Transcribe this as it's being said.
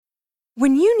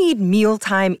When you need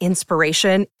mealtime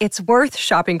inspiration, it's worth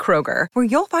shopping Kroger, where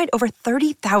you'll find over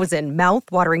 30,000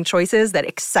 mouth-watering choices that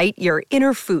excite your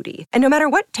inner foodie. And no matter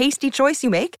what tasty choice you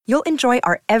make, you'll enjoy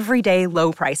our everyday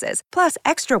low prices, plus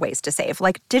extra ways to save,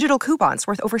 like digital coupons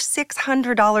worth over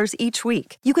 $600 each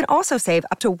week. You can also save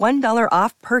up to $1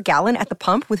 off per gallon at the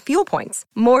pump with fuel points.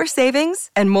 More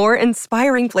savings and more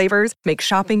inspiring flavors make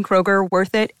shopping Kroger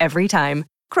worth it every time.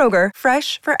 Kroger,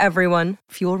 fresh for everyone.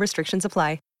 Fuel restrictions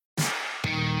apply.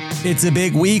 It's a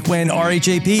big week when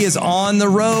RHAP is on the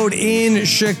road in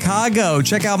Chicago.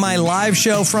 Check out my live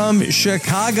show from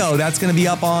Chicago. That's going to be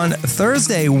up on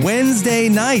Thursday. Wednesday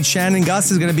night, Shannon Gus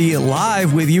is going to be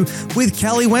live with you with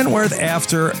Kelly Wentworth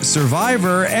after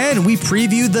Survivor. And we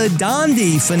preview the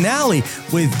Dondi finale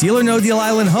with Deal or No Deal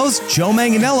Island host Joe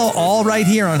Manganiello, all right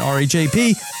here on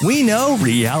RHAP. We know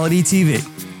reality TV.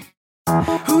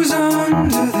 Who's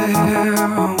under there?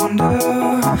 I wonder.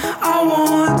 I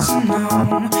want to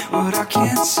know what I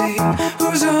can't see.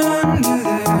 Who's under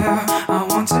there? I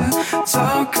want to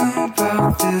talk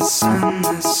about this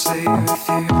endlessly with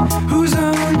you. Who's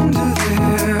under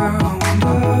there? I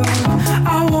wonder.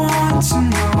 I want to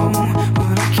know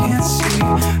what I can't see.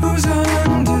 Who's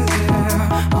under there?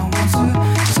 I want to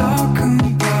talk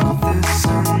about this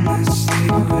endlessly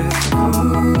with you.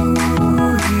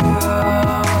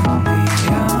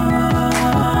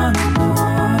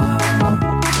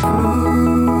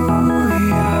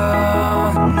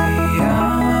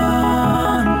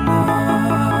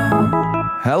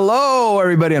 Hello,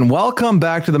 everybody, and welcome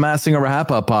back to the Masked Singer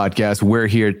RHAPup podcast. We're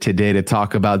here today to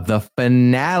talk about the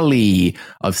finale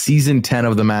of season 10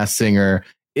 of The Masked Singer.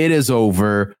 It is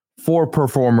over. 4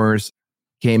 performers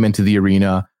came into the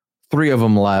arena. 3 of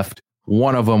them left.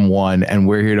 1 of them won, and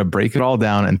we're here to break it all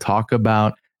down and talk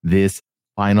about this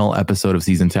final episode of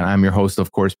season 10. I'm your host,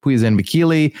 of course, Puizan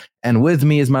Bikili, and with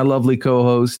me is my lovely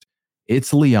co-host.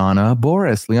 It's Liana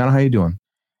Boris. Liana, how you doing?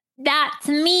 That's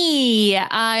me.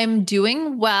 I'm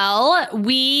doing well.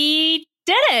 We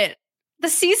did it. The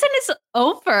season is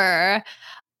over.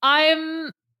 I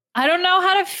don't know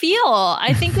how to feel.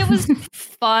 I think it was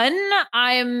fun.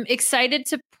 I'm excited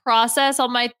to process all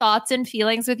my thoughts and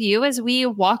feelings with you as we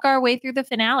walk our way through the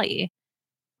finale.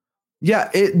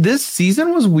 Yeah, this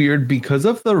season was weird because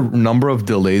of the number of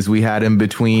delays we had in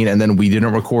between, and then we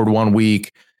didn't record 1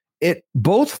 week. It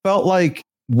both felt like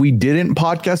we didn't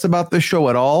podcast about the show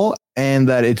at all, and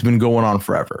that it's been going on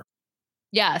forever.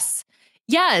 Yes.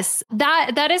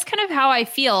 That is kind of how I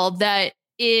feel, that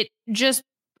it just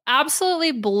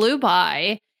absolutely blew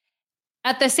by.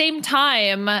 At the same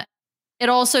time, it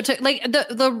also took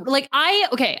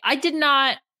I did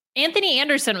not. Anthony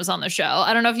Anderson was on the show.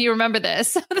 I don't know if you remember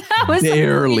this. That was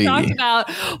something we talked about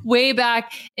way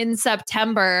back in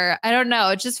September. I don't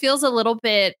know. It just feels a little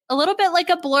bit like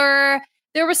a blur.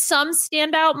 There were some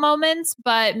standout moments,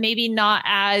 but maybe not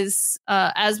as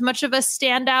much of a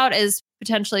standout as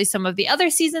potentially some of the other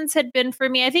seasons had been for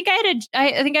me. I think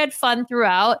I had fun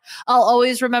throughout. I'll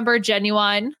always remember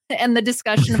Genuine and the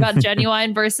discussion about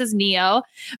Genuine versus Neo.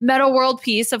 Meta World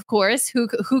Peace, of course. Who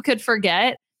could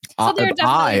forget? So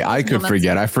I could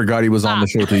forget. I forgot he was on the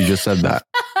show till you just said that.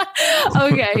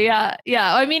 Okay, yeah.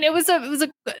 I mean, it was a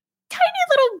tiny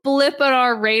little blip on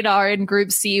our radar in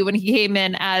Group C when he came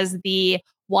in as the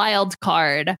wild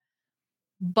card.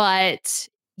 But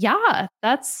yeah,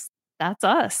 that's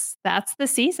us. That's the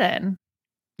season.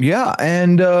 Yeah,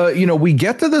 and we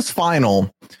get to this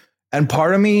final, and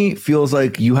part of me feels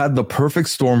like you had the perfect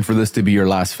storm for this to be your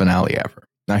last finale ever.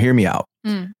 Now, hear me out.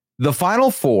 The final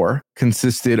 4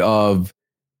 consisted of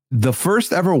the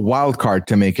first ever wild card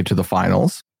to make it to the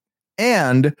finals,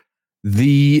 and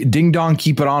the ding dong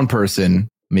keep it on person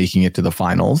making it to the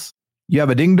finals. You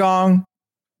have a ding dong,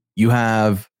 you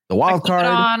have the wild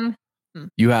card,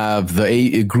 you have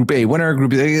the group A winner,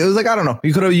 group A. It was like, I don't know.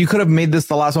 You could have made this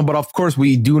the last one, but of course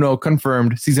we do know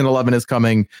confirmed season 11 is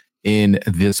coming in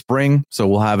this spring, so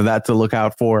we'll have that to look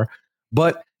out for.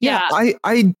 But yeah,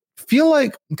 I feel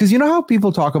like, because you know how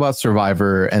people talk about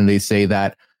Survivor and they say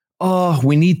that, oh,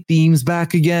 we need themes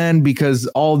back again because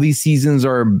all these seasons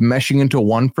are meshing into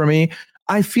one for me.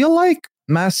 I feel like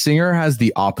Masked Singer has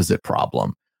the opposite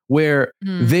problem, where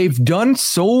they've done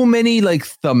so many like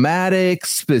thematic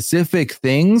specific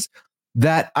things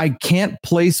that I can't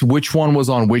place which one was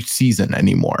on which season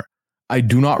anymore. I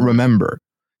do not remember,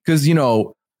 because,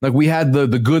 like we had the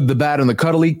good, the bad, and the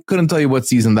cuddly. Couldn't tell you what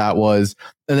season that was.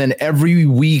 And then every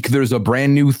week there's a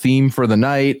brand new theme for the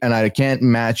night, and I can't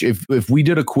match. If we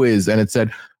did a quiz and it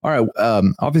said, all right,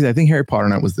 obviously I think Harry Potter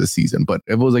Night was this season, but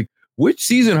it was like, which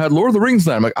season had Lord of the Rings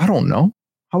night? I'm like, I don't know.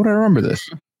 How would I remember this?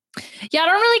 Yeah, I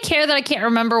don't really care that I can't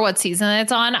remember what season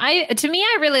it's on. To me,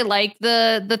 I really like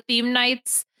the theme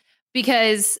nights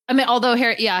because I mean, although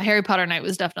Harry Potter night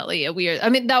was definitely a weird. I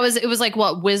mean, it was like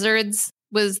what Wizards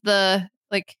was the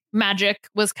like magic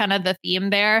was kind of the theme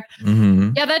there.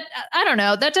 Mm-hmm. Yeah, that I don't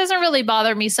know. That doesn't really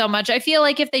bother me so much. I feel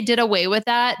like if they did away with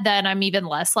that, then I'm even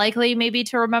less likely maybe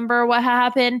to remember what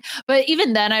happened. But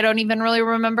even then, I don't even really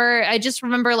remember. I just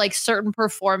remember like certain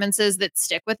performances that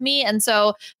stick with me. And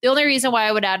so the only reason why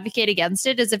I would advocate against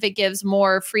it is if it gives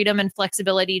more freedom and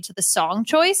flexibility to the song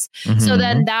choice. Mm-hmm. So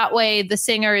then that way the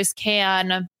singers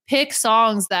can pick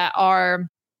songs that are,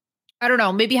 I don't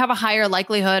know, maybe have a higher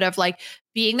likelihood of like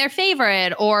being their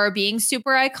favorite or being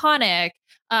super iconic.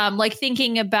 Like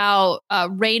thinking about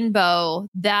Rainbow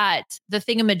that the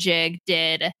Thingamajig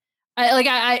did.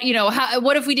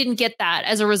 What if we didn't get that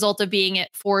as a result of being it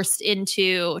forced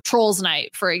into Trolls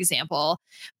Night, for example?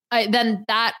 Then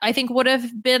that I think would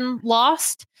have been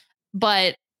lost.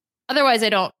 But otherwise, I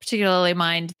don't particularly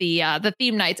mind the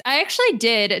theme nights. I actually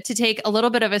did, to take a little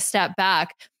bit of a step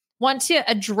back, want to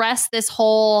address this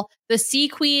whole the Sea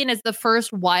Queen is the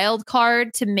first wild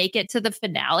card to make it to the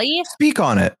finale. Speak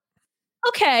on it.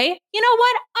 Okay, you know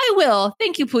what? I will.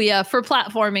 Thank you, Puya, for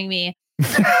platforming me.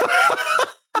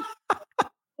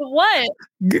 What?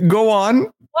 Go on.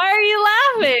 Why are you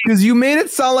laughing? Because you made it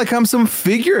sound like I'm some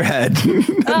figurehead.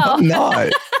 Oh. I'm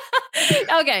not.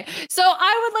 Okay, so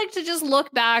I would like to just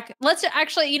look back. Let's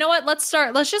actually, you know what? Let's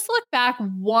just look back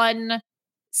one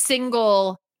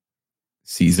single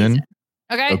Season.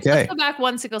 Okay. Okay. Let's go back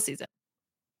one single season.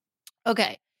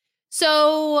 Okay.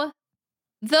 So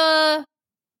the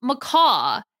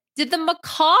macaw, did the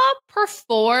macaw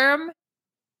perform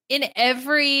in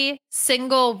every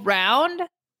single round?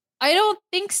 I don't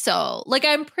think so. Like,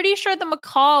 I'm pretty sure the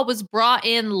macaw was brought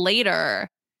in later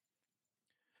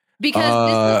because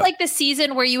this is like the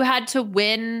season where you had to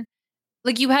win.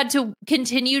 Like, you had to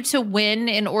continue to win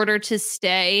in order to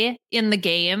stay in the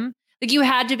game. Like, you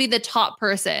had to be the top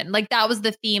person. Like, that was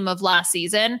the theme of last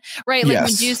season, right? Like,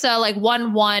 Yes. Medusa, like,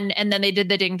 won, and then they did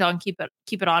the ding dong, keep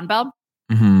it on bell.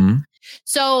 Mm-hmm.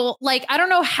 So, like, I don't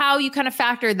know how you kind of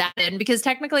factor that in because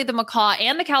technically the macaw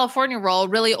and the California roll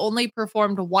really only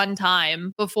performed one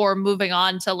time before moving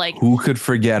on to like. Who could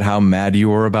forget how mad you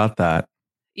were about that?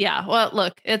 Yeah, well,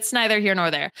 look, it's neither here nor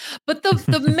there. But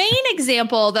the main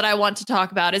example that I want to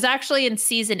talk about is actually in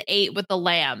season 8 with the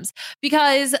lambs,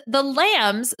 because the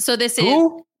lambs. So this is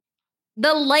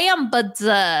the lamb, but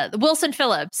Wilson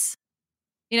Phillips.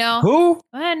 You know who?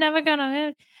 I'm never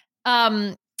gonna.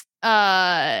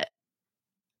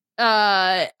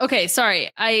 Okay,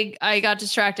 sorry, I got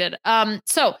distracted.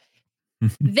 So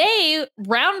they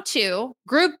round 2,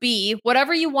 group B,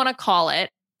 whatever you want to call it.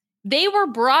 They were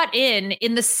brought in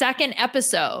the second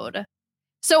episode.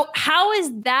 So how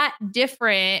is that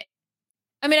different?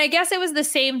 I mean, I guess it was the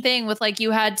same thing with like you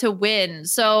had to win.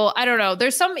 So I don't know.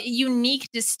 There's some unique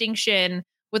distinction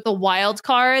with the wild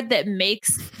card that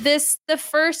makes this the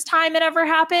first time it ever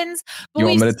happens. But you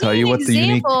want me to tell you what the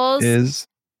unique is?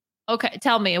 Okay,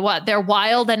 tell me what. They're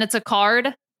wild and it's a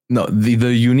card? No,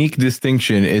 the unique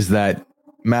distinction is that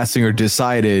Massinger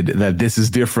decided that this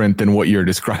is different than what you're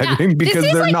describing because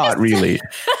they're like not really.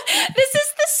 This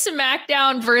is the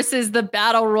SmackDown versus the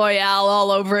Battle Royale all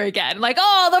over again. Like,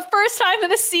 oh, the first time of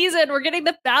the season, we're getting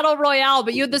the Battle Royale,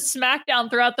 but you had the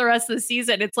SmackDown throughout the rest of the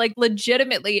season. It's like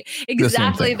legitimately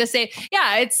exactly the same.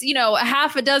 Yeah, it's, you know,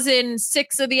 half a dozen,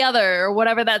 6 of the other, or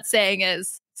whatever that saying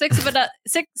is. 6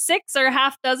 or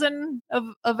half dozen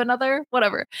of another,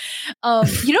 whatever. You know what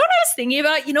I was thinking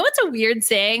about? You know what's a weird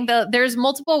saying? There's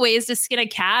multiple ways to skin a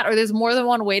cat, or there's more than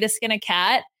one way to skin a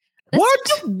cat. That's what?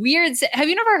 Such a weird. Have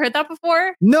you never heard that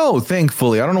before? No,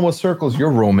 thankfully. I don't know what circles you're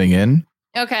roaming in.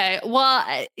 Okay, well,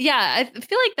 yeah, I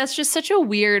feel like that's just such a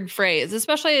weird phrase,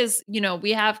 especially as, you know,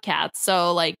 we have cats,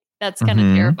 so like that's kind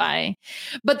of terrifying.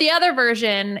 But the other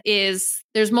version is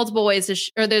there's multiple ways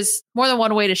to, or there's more than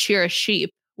one way to shear a sheep,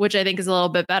 which I think is a little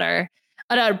bit better.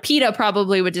 PETA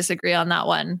probably would disagree on that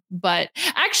one. But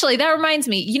actually, that reminds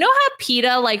me, you know how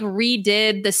PETA like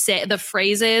redid the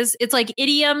phrases? It's like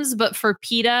idioms, but for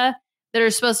PETA that are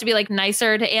supposed to be like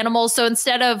nicer to animals. So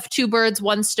instead of 2 birds,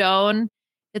 1 stone,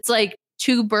 it's like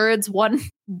 2 birds, 1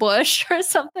 bush or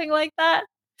something like that.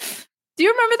 Do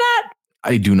you remember that?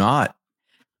 I do not.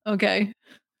 Okay.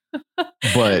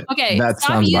 But okay, that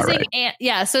sounds about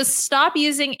right. So stop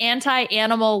using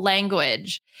anti-animal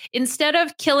language. Instead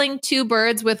of killing 2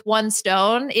 birds with 1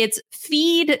 stone, it's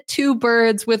feed 2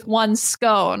 birds with 1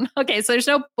 scone. Okay, so there's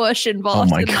no bush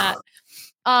involved in God.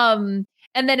 that.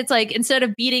 And then it's like instead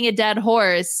of beating a dead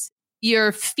horse,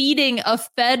 you're feeding a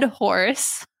fed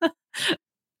horse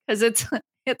because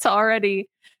it's already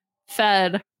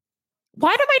fed.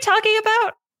 What am I talking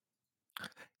about?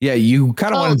 Yeah, you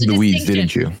kind of went into the weeds,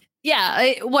 didn't you?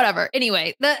 Yeah, whatever.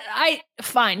 Anyway,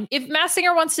 fine. If Masked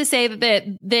Singer wants to say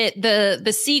that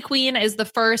the Sea Queen is the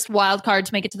first wild card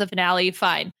to make it to the finale,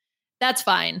 fine. That's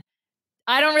fine.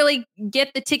 I don't really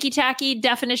get the ticky-tacky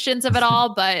definitions of it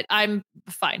all, but I'm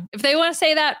fine. If they want to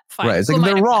say that, fine. Right. It's like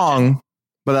they're wrong,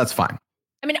 but that's fine.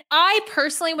 I mean, I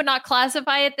personally would not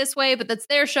classify it this way, but that's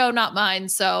their show, not mine.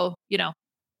 So, to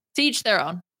each their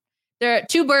own. There are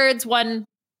 2 birds, 1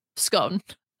 scone.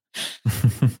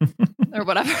 Or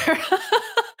whatever.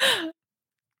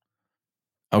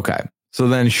 Okay. So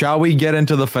then shall we get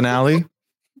into the finale?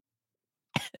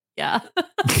 Yeah.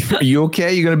 Are you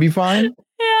okay? You going to be fine?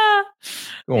 Yeah.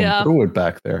 Going through it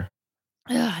back there.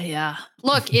 Yeah.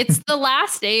 Look, it's the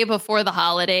last day before the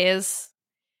holidays.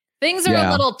 Things are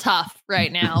a little tough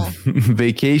right now.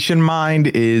 Vacation mind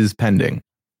is pending.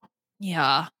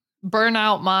 Yeah.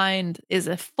 Burnout mind is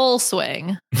a full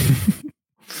swing.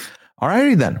 All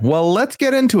righty then. Well, let's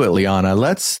get into it, Liana.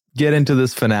 Let's get into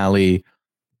this finale.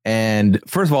 And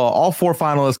first of all 4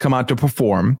 finalists come out to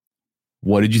perform.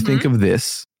 What did you think of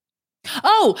this?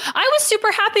 Oh, I was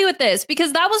super happy with this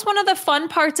because that was one of the fun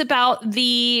parts about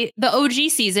the OG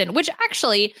season, which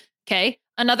actually,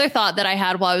 another thought that I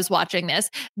had while I was watching this,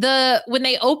 when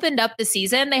they opened up the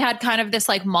season, they had kind of this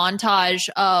like montage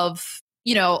of,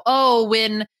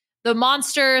 when the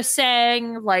monster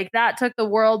sang, like that took the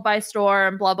world by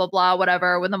storm, blah, blah, blah,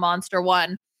 whatever, when the monster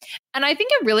won. And I think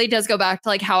it really does go back to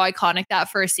like how iconic that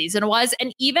first season was.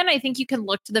 And even I think you can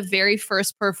look to the very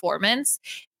first performance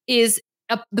is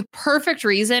the perfect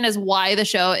reason is why the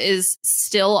show is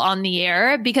still on the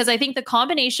air, because I think the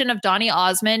combination of Donny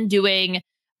Osmond doing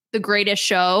The Greatest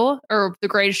Show or The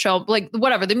Greatest Show, like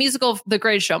whatever, the musical, The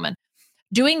Greatest Showman,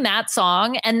 doing that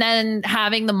song and then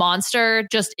having the monster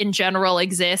just in general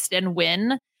exist and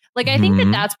win. Like, I think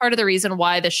that's part of the reason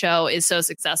why the show is so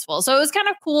successful. So it was kind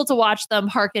of cool to watch them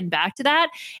harken back to that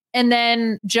and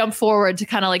then jump forward to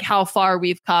kind of like how far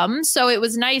we've come. So it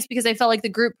was nice because I felt like the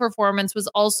group performance was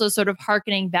also sort of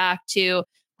harkening back to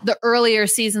the earlier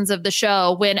seasons of the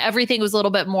show when everything was a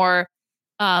little bit more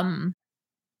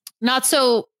not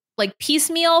so like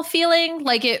piecemeal feeling.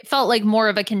 Like it felt like more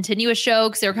of a continuous show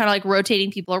because they were kind of like rotating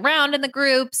people around in the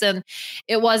groups and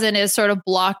it wasn't as sort of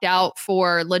blocked out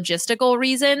for logistical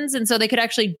reasons. And so they could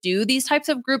actually do these types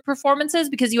of group performances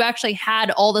because you actually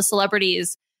had all the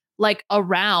celebrities like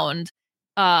around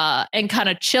and kind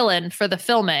of chilling for the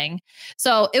filming.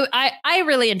 So I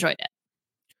really enjoyed it.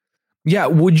 Yeah.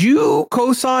 Would you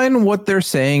co-sign what they're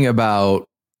saying about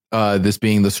this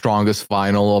being the strongest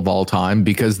final of all time?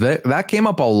 Because that came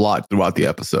up a lot throughout the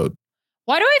episode.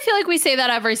 Why do I feel like we say that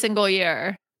every single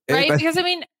year? Right? Because I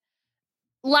mean,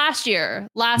 last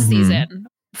season,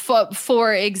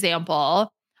 for example,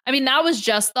 I mean, that was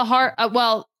just the harp.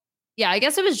 I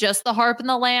guess it was just the harp and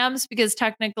the lambs because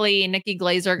technically Nikki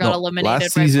Glaser got eliminated.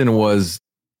 Last season was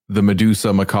the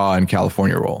Medusa, Macaw, and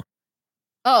California roll.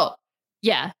 Oh,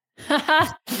 yeah.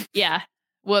 Yeah.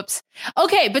 Whoops.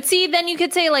 Okay. But see, then you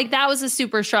could say like that was a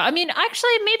super strong. I mean,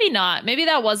 actually, maybe not. Maybe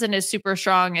that wasn't as super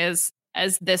strong as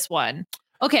this one.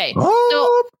 Okay.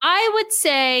 So I would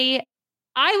say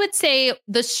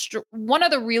one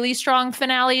of the really strong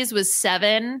finales was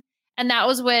 7. And that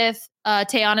was with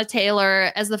Teyana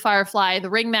Taylor as the Firefly, the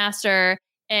Ringmaster,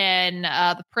 and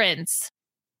the Prince.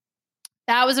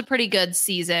 That was a pretty good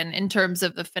season in terms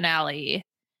of the finale.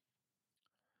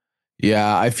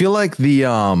 Yeah, I feel like the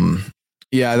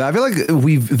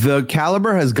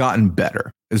caliber has gotten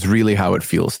better is really how it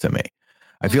feels to me.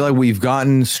 I feel like we've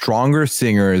gotten stronger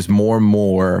singers, more and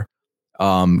more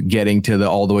getting to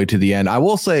all the way to the end. I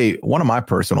will say one of my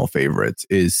personal favorites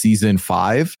is season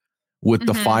 5 with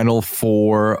the final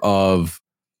 4 of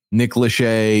Nick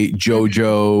Lachey,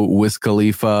 JoJo, Wiz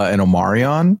Khalifa, and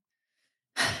Omarion.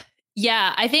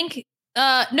 Yeah, I think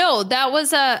no, that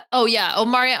was Omarion.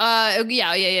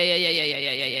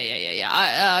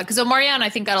 Because Omarion, I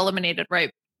think, got eliminated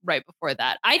right before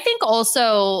that. I think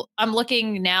also I'm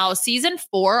looking now. Season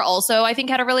 4 also I think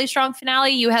had a really strong finale.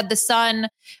 You had The Sun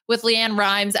with Leanne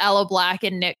Rimes, Aloe Black,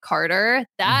 and Nick Carter.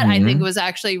 That I think was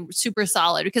actually super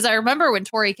solid because I remember when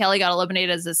Tori Kelly got eliminated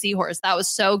as a seahorse. That was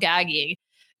so gaggy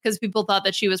because people thought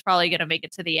that she was probably going to make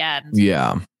it to the end.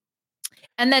 Yeah.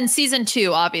 And then season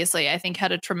 2, obviously, I think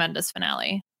had a tremendous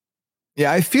finale.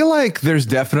 Yeah, I feel like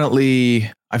ultimately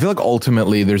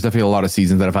there's definitely a lot of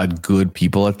seasons that have had good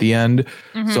people at the end.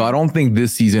 So I don't think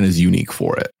this season is unique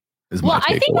for it. My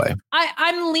takeaway.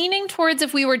 I'm leaning towards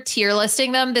if we were tier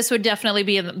listing them, this would definitely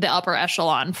be in the upper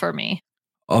echelon for me.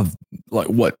 Of like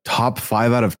what, top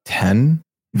 5 out of 10?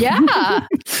 Yeah.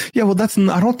 Yeah, well,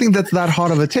 I don't think that's that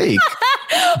hot of a take.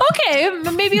 Okay,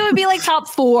 maybe it would be like top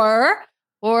 4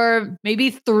 or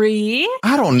maybe 3.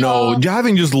 I don't know.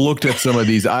 Having just looked at some of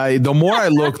these, the more I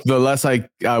looked, the less I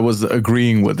was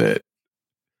agreeing with it.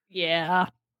 Yeah.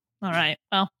 All right.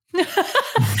 Well,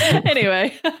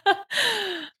 anyway.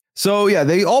 So yeah,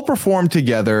 they all performed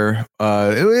together.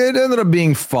 It ended up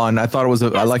being fun. I thought it was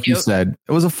like you said,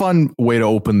 it was a fun way to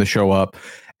open the show up.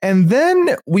 And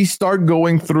then we start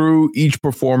going through each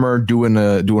performer doing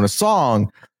a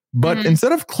song. But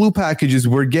instead of clue packages,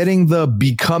 we're getting the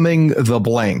becoming the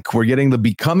blank. We're getting the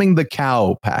becoming the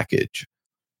cow package.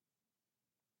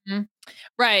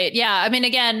 Right. Yeah. I mean,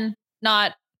 again,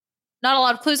 not a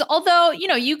lot of clues. Although,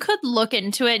 you could look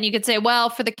into it and you could say, well,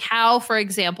 for the cow, for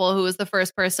example, who was the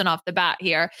first person off the bat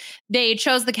here, they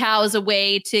chose the cow as a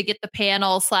way to get the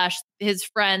panel / his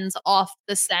friends off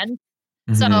the scent.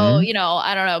 Mm-hmm. So,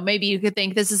 I don't know, maybe you could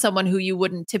think this is someone who you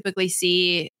wouldn't typically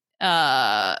see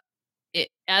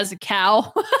as a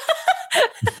cow.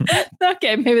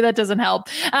 Okay, maybe that doesn't help.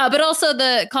 But also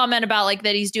the comment about like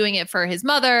that he's doing it for his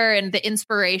mother and the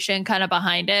inspiration kind of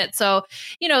behind it. So,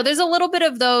 there's a little bit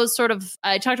of those sort of,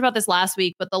 I talked about this last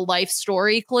week, but the life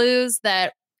story clues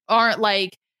that aren't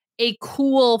like a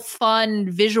cool, fun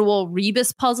visual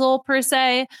rebus puzzle per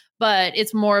se, but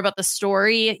it's more about the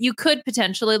story. You could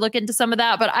potentially look into some of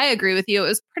that, but I agree with you. It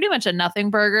was pretty much a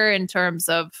nothing burger in terms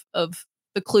of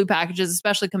the clue packages,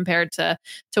 especially compared to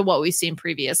what we've seen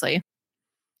previously.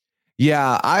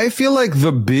 Yeah, I feel like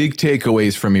the big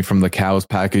takeaways for me from the cows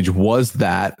package was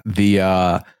that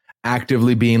the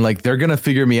actively being like, they're going to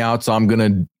figure me out, so I'm going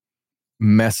to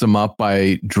mess them up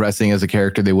by dressing as a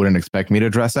character they wouldn't expect me to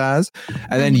dress as.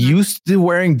 And then used to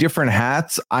wearing different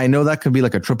hats. I know that could be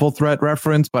like a triple threat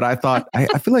reference, but I thought, I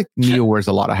feel like Neo wears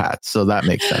a lot of hats, so that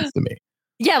makes sense to me.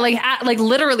 Yeah, like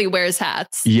literally wears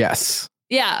hats. Yes.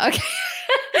 Yeah. Okay.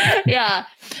 Yeah.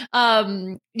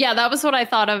 Yeah, that was what I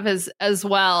thought of as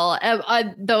well.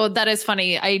 Though that is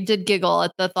funny. I did giggle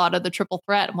at the thought of the triple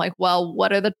threat. I'm like, well,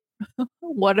 what are the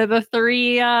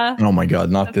 3? Oh my God,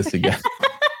 not this again.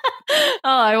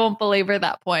 Oh, I won't belabor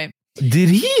that point.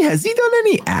 Has he done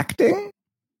any acting?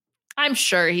 I'm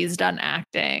sure he's done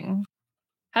acting.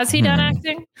 Has he done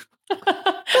acting?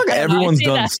 Okay, everyone's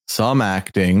done some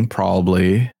acting,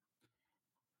 probably.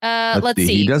 Let's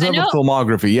see. He does have a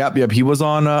filmography. Yep. He was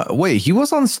on he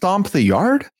was on Stomp the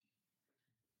Yard?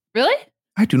 Really?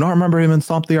 I do not remember him in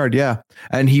Stomp the Yard. Yeah.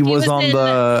 And he was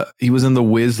in the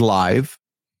Wiz Live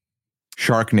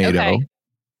Sharknado. Okay.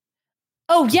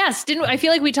 Oh, yes. I feel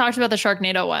like we talked about the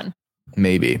Sharknado one.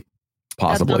 Maybe.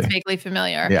 Possibly. That sounds vaguely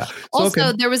familiar. Yeah.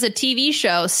 Also, there was a TV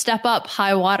show, Step Up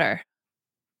High Water.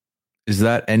 Is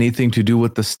that anything to do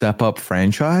with the Step Up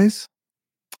franchise?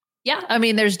 Yeah, I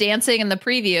mean, there's dancing in the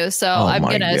preview, so I'm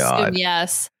going to assume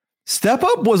yes. Step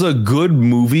Up was a good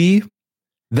movie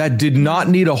that did not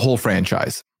need a whole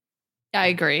franchise. I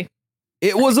agree.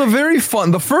 It was a very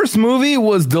fun. The first movie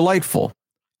was delightful.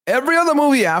 Every other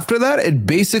movie after that, it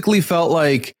basically felt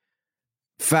like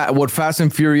what Fast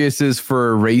and Furious is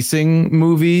for racing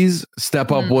movies.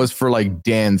 Step Up was for like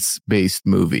dance-based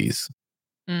movies.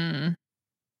 We've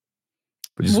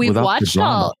watched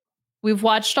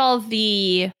all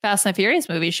the Fast and Furious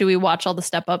movies. Should we watch all the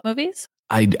Step Up movies?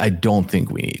 I don't think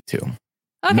we need to.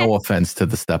 Okay. No offense to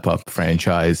the Step Up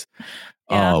franchise.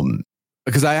 Yeah.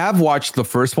 Because I have watched the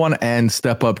first one and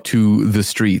Step Up to the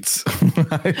Streets.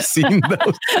 I've seen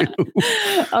those two.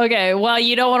 Okay. Well,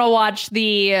 you don't want to watch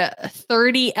the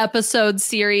 30 episode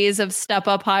series of Step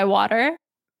Up High Water?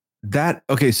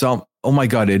 So, oh my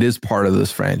God, it is part of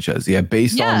this franchise. Yeah.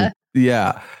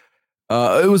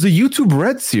 It was a YouTube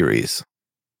Red series.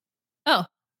 Oh.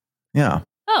 Yeah.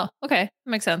 Oh, okay.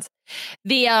 That makes sense.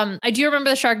 I do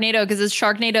remember the Sharknado because it's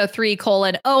Sharknado 3: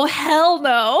 oh, hell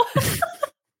no.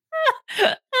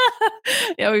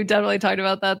 Yeah, we've definitely talked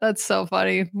about that. That's so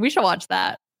funny. We should watch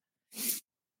that.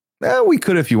 We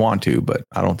could if you want to, but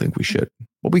I don't think we should.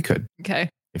 But we could. Okay.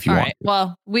 If you want. Right.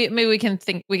 Well, maybe we can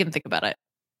think about it.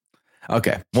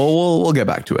 Okay. Well, we'll get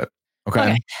back to it.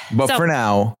 Okay. But for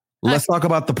now, let's talk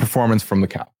about the performance from the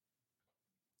cow.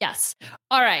 Yes.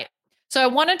 All right. So I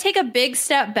want to take a big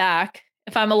step back,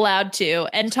 if I'm allowed to,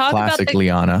 and talk Classic about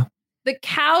Liana. The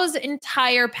cow's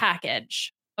entire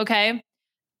package. Okay.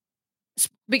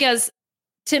 Because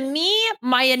to me,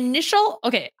 I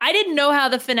didn't know how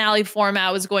the finale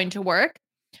format was going to work.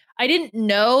 I didn't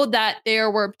know that there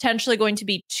were potentially going to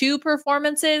be 2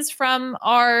 performances from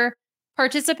our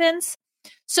participants.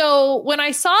 So when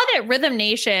I saw that Rhythm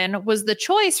Nation was the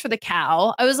choice for the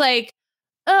cow, I was like,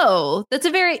 oh, that's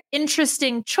a very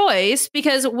interesting choice,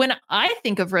 because when I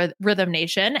think of Rhythm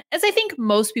Nation, as I think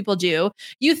most people do,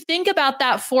 you think about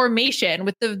that formation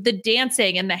with the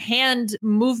dancing and the hand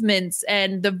movements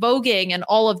and the voguing and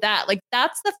all of that. Like,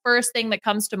 that's the first thing that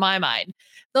comes to my mind.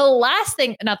 The last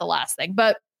thing, not the last thing,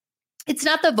 but it's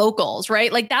not the vocals,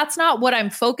 right? Like, that's not what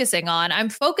I'm focusing on. I'm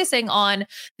focusing on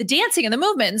the dancing and the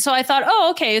movement. And so I thought,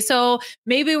 oh, okay, so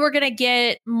maybe we're going to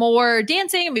get more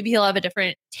dancing and maybe he'll have a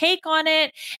different take on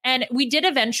it. And we did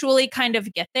eventually kind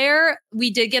of get there.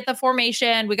 We did get the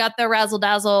formation. We got the razzle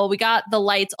dazzle. We got the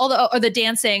lights, or the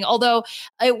dancing, although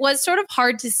it was sort of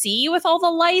hard to see with all the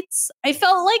lights. I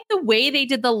felt like the way they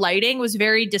did the lighting was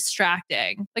very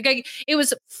distracting. Like, it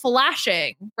was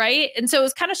flashing, right? And so it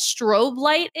was kind of strobe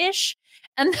light-ish.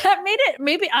 And that made it,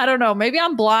 maybe, I don't know, maybe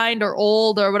I'm blind or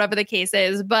old or whatever the case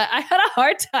is, but I had a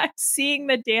hard time seeing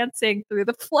the dancing through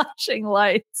the flashing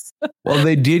lights. Well,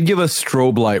 they did give a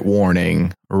strobe light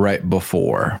warning right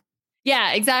before.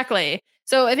 Yeah, exactly.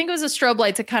 So I think it was a strobe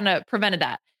light to kind of prevented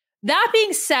that. That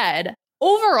being said,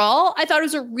 overall, I thought it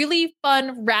was a really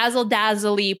fun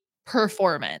razzle-dazzle-y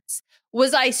performance.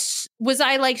 Was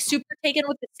I like super taken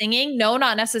with the singing? No,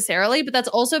 not necessarily. But that's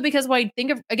also because when I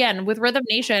think of, again, with Rhythm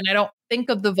Nation, I don't think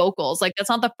of the vocals. Like, that's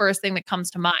not the first thing that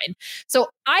comes to mind. So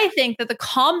I think that the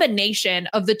combination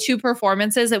of the two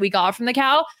performances that we got from the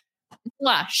cow,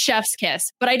 chef's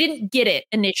kiss. But I didn't get it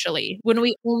initially when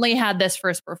we only had this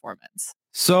first performance.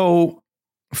 So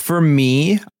for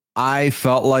me, I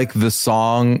felt like the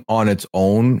song on its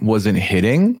own wasn't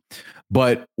hitting.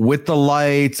 But with the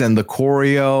lights and the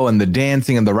choreo and the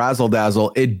dancing and the razzle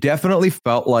dazzle, it definitely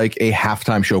felt like a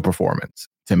halftime show performance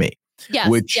to me. Yes.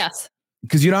 Yes.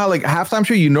 Because you know how, like, halftime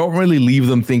show, you don't really leave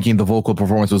them thinking the vocal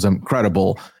performance was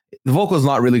incredible. The vocal is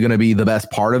not really going to be the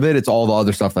best part of it. It's all the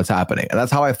other stuff that's happening. And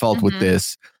that's how I felt with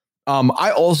this.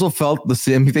 I also felt the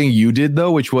same thing you did,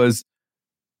 though, which was,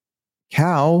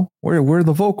 cow, where are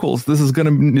the vocals? This is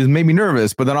made me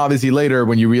nervous. But then obviously later,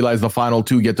 when you realize the final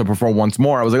two get to perform once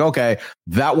more, I was like, okay,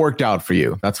 that worked out for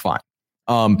you. That's fine.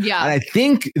 And I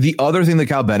think the other thing the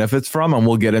cow benefits from, and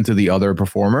we'll get into the other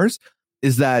performers,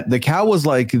 is that the cow was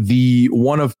like the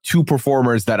one of two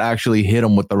performers that actually hit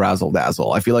him with the razzle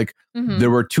dazzle. I feel like there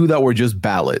were two that were just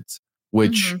ballads,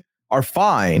 which are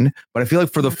fine. But I feel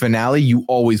like for the finale, you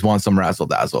always want some razzle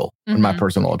dazzle, in my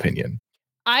personal opinion.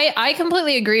 I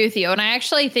completely agree with you. And I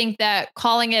actually think that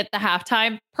calling it the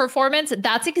halftime performance,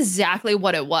 that's exactly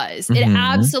what it was. It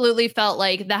absolutely felt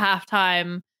like the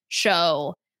halftime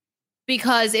show,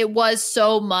 because it was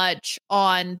so much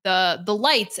on the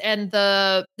lights and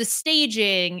the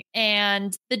staging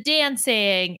and the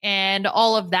dancing and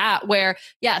all of that, where,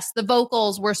 yes, the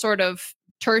vocals were sort of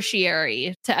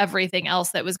tertiary to everything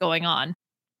else that was going on.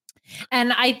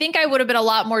 And I think I would have been a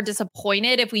lot more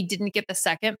disappointed if we didn't get the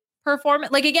second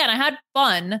performance. Like, again, I had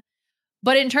fun,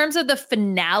 but in terms of the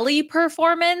finale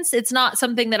performance, it's not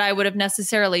something that I would have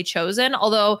necessarily chosen.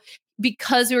 Although,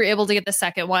 because we were able to get the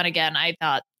second one, again, I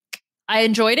thought I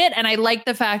enjoyed it. And I like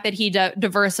the fact that he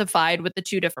diversified with the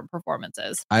two different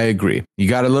performances. I agree. You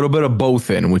got a little bit of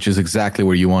both in, which is exactly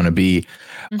where you want to be.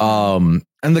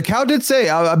 And the cow did say,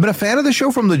 I've been a fan of the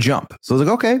show from the jump. So I was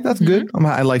like, okay, that's good.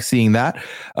 I like seeing that.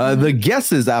 The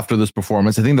guesses after this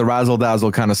performance, I think the razzle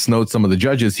dazzle kind of snowed some of the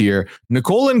judges here.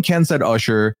 Nicole and Ken said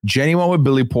Usher, Jenny went with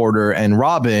Billy Porter, and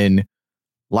Robin,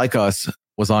 like us,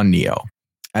 was on Neo.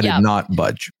 I did not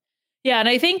budge. Yeah, and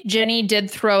I think Jenny did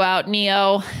throw out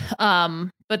Neo,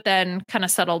 but then kind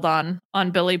of settled on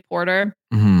Billy Porter.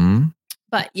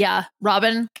 But yeah,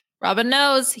 Robin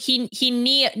knows. He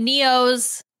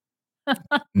Neo's.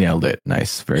 Nailed it.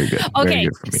 Nice. Very good. Okay. Very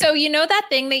good for me. So you know that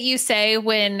thing that you say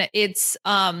when it's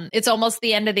almost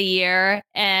the end of the year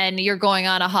and you're going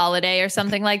on a holiday or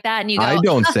something like that, and you go, I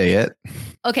don't say it.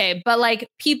 Okay, but like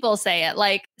people say it,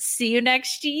 like, see you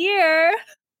next year,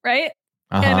 right?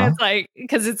 And it's like,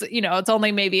 because it's, it's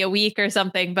only maybe a week or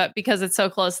something, but because it's so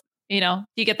close, do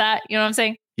you get that? You know what I'm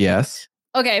saying? Yes.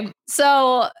 Okay.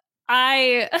 So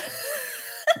I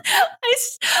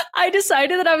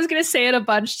decided that I was going to say it a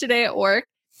bunch today at work.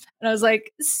 And I was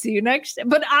like, see you next.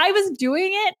 But I was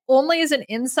doing it only as an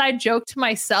inside joke to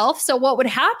myself. So what would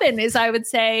happen is I would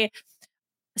say,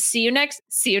 see you next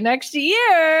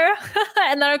year.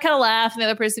 And then I would kind of laugh. And the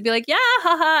other person would be like, yeah,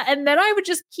 haha. And then I would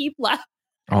just keep laughing.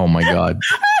 Oh my God.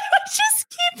 I would just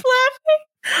keep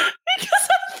laughing because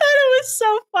I thought it was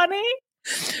so funny.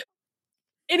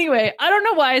 Anyway, I don't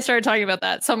know why I started talking about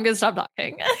that, so I'm going to stop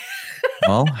talking.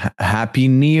 Well, Happy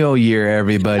Neo Year,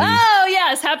 everybody. Oh,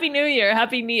 yes. Happy New Year.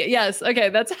 Happy New Yes. Okay.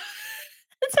 That's how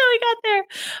we got there.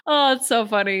 Oh, it's so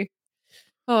funny.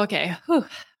 Oh, okay. Whew.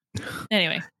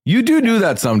 Anyway. You do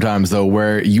that sometimes, though,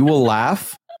 where you will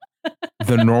laugh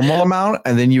the normal amount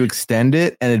and then you extend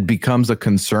it and it becomes a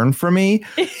concern for me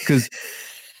because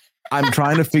I'm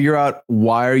trying to figure out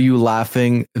why are you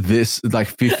laughing this like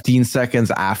 15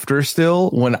 seconds after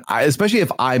still when especially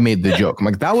if I made the joke. I'm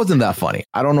like, that wasn't that funny.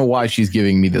 I don't know why she's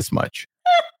giving me this much.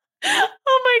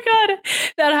 Oh my God.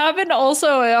 That happened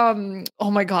also.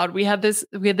 Oh my God. We had this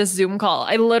Zoom call.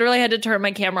 I literally had to turn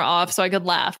my camera off so I could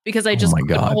laugh because I just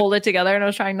couldn't hold it together and I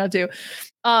was trying not to.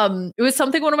 It was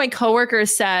something one of my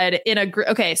coworkers said in a group.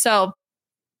 Okay. So,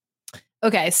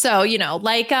 you know,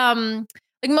 like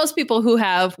most people who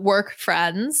have work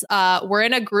friends, we're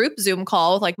in a group Zoom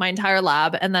call with like my entire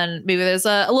lab. And then maybe there's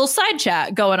a little side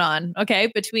chat going on.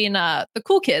 Okay. Between the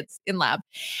cool kids in lab.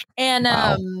 And,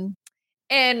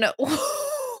 and one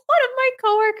of my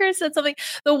coworkers said something,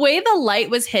 the way the light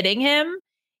was hitting him,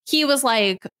 he was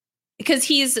like, because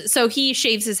he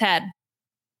shaves his head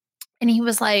and he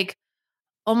was like,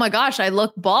 oh my gosh, I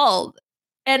look bald.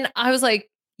 And I was like,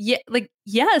 yeah, like,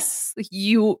 yes,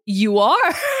 you are.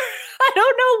 I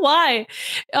don't know why.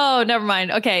 Oh, never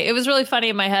mind. Okay. It was really funny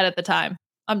in my head at the time.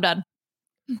 I'm done.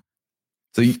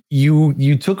 So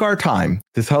you took our time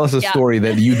to tell us a story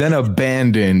that you then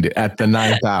abandoned at the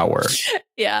 9th hour.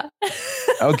 Yeah.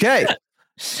 Okay.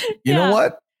 You know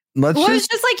what? It's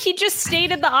just like he just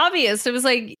stated the obvious. It was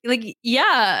like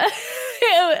yeah.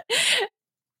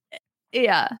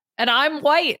 Yeah. And I'm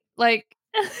white. Like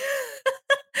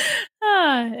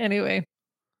anyway.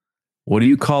 What do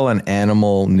you call an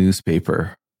animal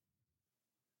newspaper?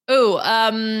 Oh,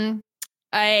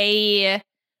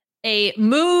 a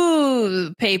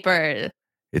moo paper.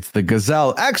 It's the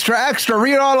Gazelle. Extra,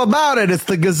 read all about it. It's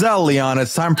the Gazelle, Leon.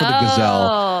 It's time for the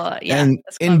Gazelle. Yeah, and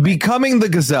in becoming the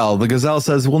Gazelle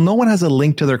says, well, no one has a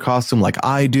link to their costume like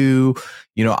I do.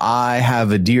 You know, I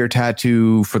have a deer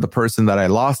tattoo for the person that I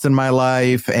lost in my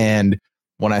life. And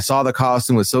when I saw the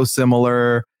costume was so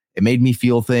similar, it made me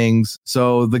feel things.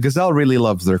 So the Gazelle really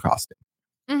loves their costume.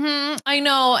 Mm-hmm, I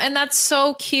know. And that's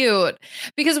so cute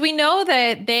because we know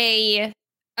that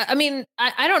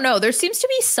I don't know. There seems to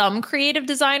be some creative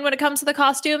design when it comes to the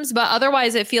costumes, but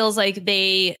otherwise it feels like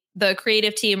the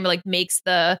creative team like makes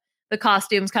the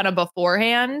costumes kind of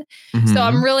beforehand. Mm-hmm. So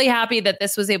I'm really happy that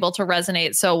this was able to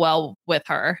resonate so well with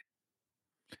her.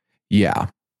 Yeah.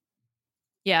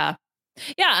 Yeah.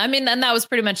 Yeah. I mean, and that was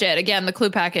pretty much it. Again, the clue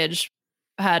package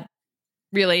had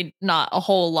really not a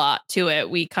whole lot to it.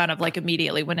 We kind of like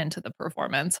immediately went into the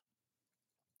performance.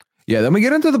 Yeah, then we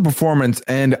get into the performance,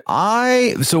 and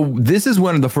so this is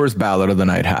when the first ballad of the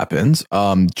night happens.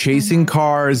 Chasing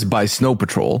Cars by Snow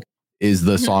Patrol is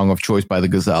the song of choice by the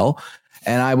Gazelle.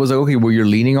 And I was like, okay, well, you're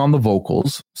leaning on the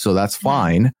vocals, so that's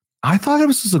fine. I thought it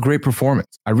was just a great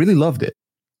performance. I really loved it.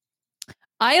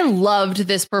 I loved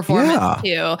this performance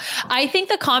too. I think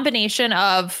the combination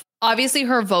of obviously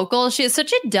her vocals, she has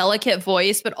such a delicate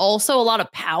voice, but also a lot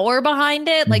of power behind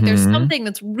it. Like there's something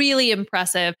that's really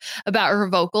impressive about her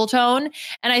vocal tone.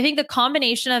 And I think the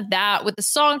combination of that with the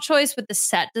song choice, with the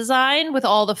set design, with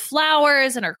all the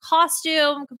flowers and her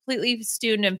costume, completely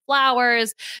festooned in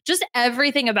flowers, just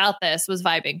everything about this was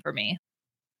vibing for me.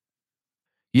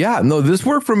 Yeah, no, this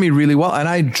worked for me really well. And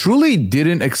I truly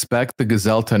didn't expect the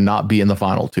Gazelle to not be in the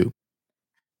final two,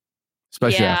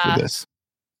 especially after this.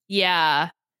 Yeah.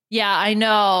 Yeah, I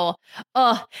know.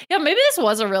 Yeah, maybe this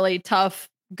was a really tough,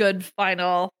 good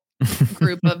final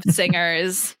group of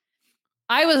singers.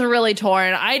 I was really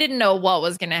torn. I didn't know what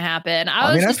was going to happen.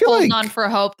 I was just holding on for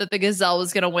hope that the Gazelle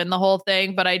was going to win the whole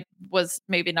thing, but I was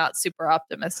maybe not super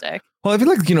optimistic. Well, I feel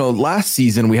like, last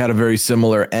season we had a very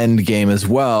similar end game as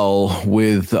well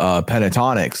with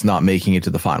Pentatonics not making it to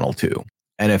the final two.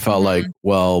 And it felt like,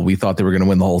 well, we thought they were going to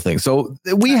win the whole thing. So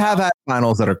we have had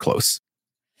finals that are close.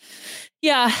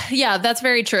 Yeah, that's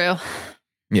very true.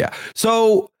 Yeah.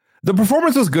 So the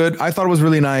performance was good. I thought it was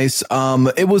really nice.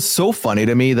 It was so funny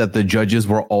to me that the judges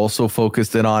were also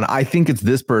focused in on, I think it's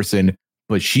this person,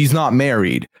 but she's not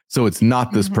married. So it's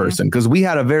not this person. Because we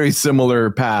had a very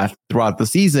similar path throughout the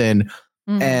season.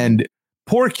 And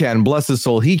poor Ken, bless his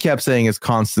soul, he kept saying it's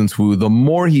Constance Wu. The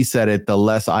more he said it, the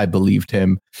less I believed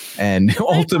him. And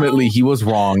ultimately, he was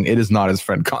wrong. It is not his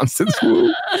friend Constance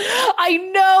Wu. I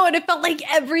know. And it felt like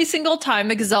every single time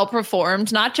the Gazelle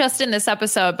performed, not just in this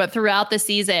episode, but throughout the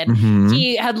season,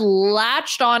 he had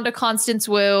latched on to Constance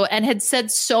Wu and had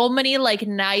said so many like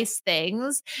nice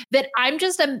things that I'm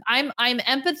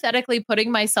empathetically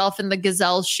putting myself in the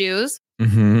Gazelle's shoes.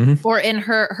 Or in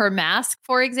her mask,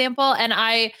 for example. And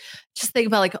I just think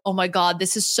about like, oh my God,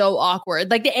 this is so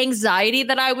awkward. Like the anxiety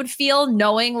that I would feel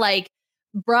knowing like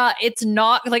bruh, it's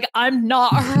not like I'm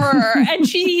not her. And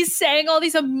she sang all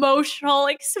these emotional,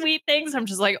 like sweet things. I'm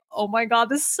just like, oh my God,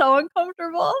 this is so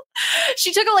uncomfortable.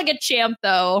 She took it like a champ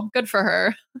though. Good for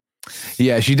her.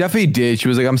 Yeah, she definitely did. She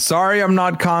was like, I'm sorry I'm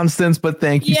not Constance, but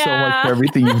thank you so much for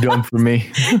everything you've done for me.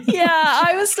 Yeah,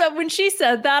 I was when she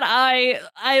said that,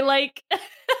 I like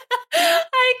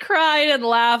I cried and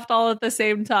laughed all at the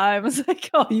same time. I was like,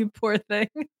 oh, you poor thing.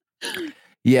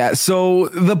 Yeah, so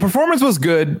the performance was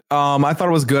good. I thought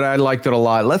it was good. I liked it a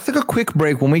lot. Let's take a quick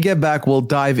break. When we get back, we'll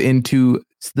dive into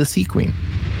the Sea Queen.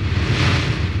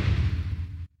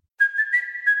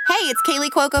 Hey, it's Kaylee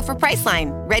Cuoco for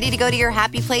Priceline. Ready to go to your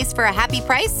happy place for a happy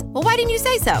price? Well, why didn't you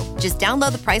say so? Just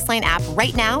download the Priceline app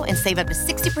right now and save up to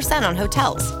 60% on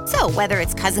hotels. So whether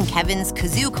it's Cousin Kevin's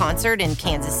Kazoo Concert in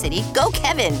Kansas City, go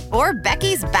Kevin, or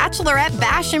Becky's Bachelorette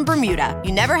Bash in Bermuda,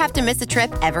 you never have to miss a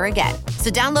trip ever again.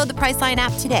 So download the Priceline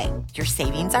app today. Your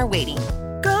savings are waiting.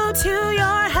 Go to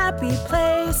your happy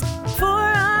place for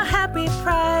a happy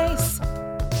price.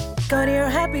 Go to your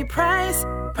happy price,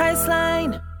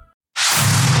 Priceline.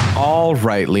 All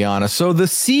right, Liana. So the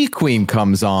Sea Queen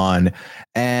comes on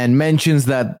and mentions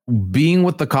that being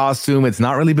with the costume, it's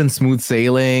not really been smooth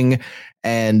sailing.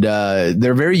 And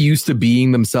they're very used to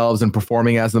being themselves and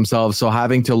performing as themselves. So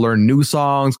having to learn new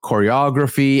songs,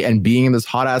 choreography, and being in this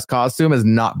hot ass costume has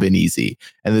not been easy.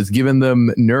 And it's given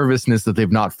them nervousness that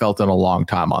they've not felt in a long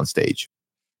time on stage.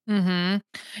 Mm-hmm.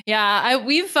 Yeah,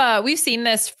 we've seen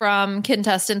this from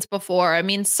contestants before. I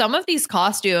mean, some of these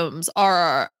costumes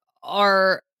are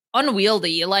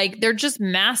unwieldy. Like they're just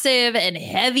massive and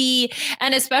heavy.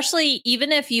 And especially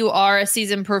even if you are a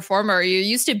seasoned performer, you're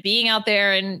used to being out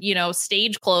there in,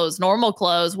 stage clothes, normal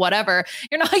clothes, whatever.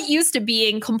 You're not used to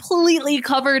being completely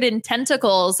covered in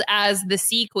tentacles as the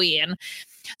Sea Queen.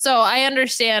 So I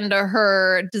understand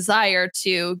her desire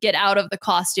to get out of the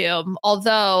costume,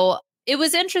 although it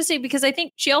was interesting because I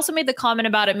think she also made the comment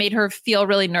about it made her feel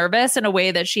really nervous in a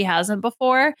way that she hasn't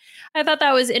before. I thought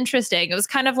that was interesting. It was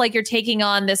kind of like you're taking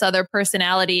on this other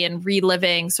personality and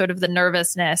reliving sort of the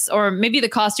nervousness, or maybe the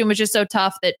costume was just so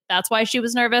tough that that's why she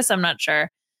was nervous. I'm not sure.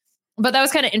 But that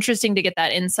was kind of interesting to get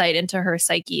that insight into her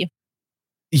psyche.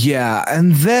 Yeah.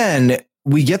 And then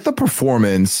we get the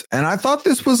performance, and I thought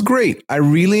this was great. I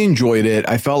really enjoyed it.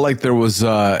 I felt like there was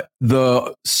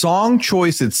the song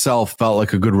choice itself felt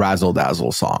like a good razzle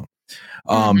dazzle song.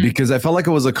 Because I felt like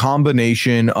it was a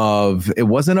combination of, it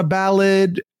wasn't a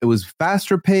ballad, it was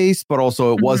faster paced, but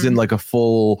also it wasn't like a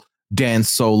full dance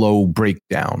solo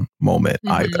breakdown moment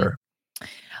either.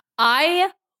 I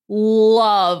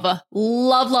love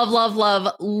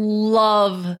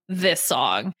this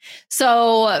song.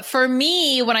 So for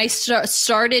me, when I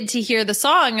started to hear the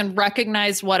song and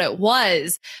recognized what it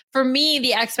was, for me,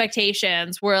 the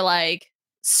expectations were like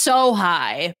so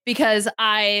high because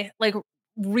I like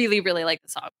really, really like the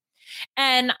song.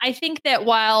 And I think that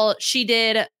while she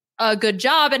did a good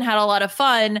job and had a lot of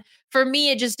fun, for me,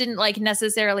 it just didn't like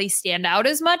necessarily stand out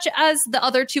as much as the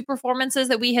other two performances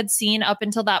that we had seen up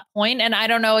until that point. And I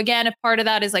don't know, again, if part of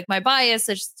that is like my bias,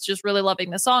 it's just really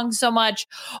loving the song so much,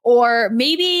 or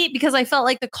maybe because I felt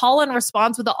like the call and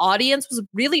response with the audience was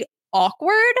really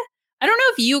awkward. I don't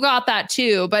know if you got that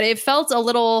too, but it felt a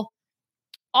little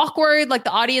awkward, like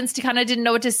the audience kind of didn't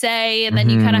know what to say. And then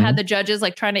you kind of had the judges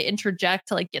like trying to interject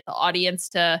to like get the audience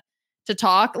to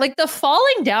talk. Like the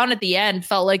falling down at the end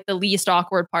felt like the least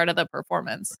awkward part of the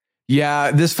performance.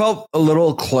 Yeah, this felt a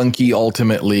little clunky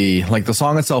ultimately. Like the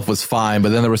song itself was fine, but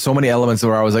then there were so many elements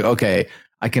where I was like, okay,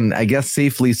 I can, I guess,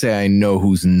 safely say I know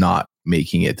who's not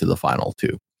making it to the final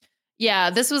two. Yeah,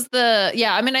 this was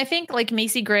I mean, I think like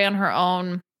Macy Gray on her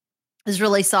own is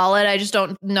really solid. I just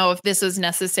don't know if this was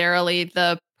necessarily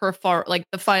the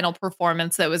final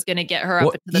performance that was going to get her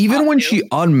up into the even top when two. she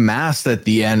unmasked at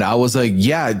the end, I was like,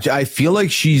 yeah, I feel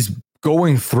like she's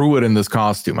going through it in this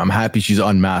costume. I'm happy she's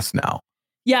unmasked now.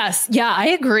 Yes, yeah, I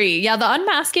agree. Yeah, the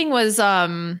unmasking was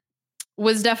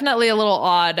definitely a little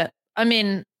odd. I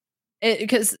mean,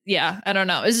 because I don't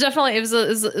know. It was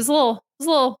a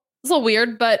little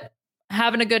weird, but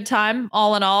having a good time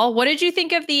all in all. What did you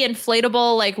think of the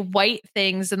inflatable like white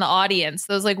things in the audience?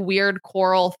 Those like weird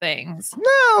coral things.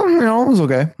 No, it was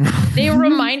okay. They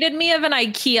reminded me of an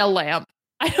IKEA lamp.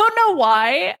 I don't know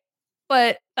why,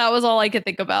 but that was all I could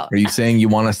think about. Are you saying you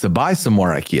want us to buy some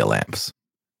more IKEA lamps?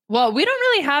 Well, we don't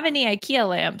really have any IKEA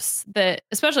lamps that,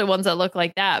 especially ones that look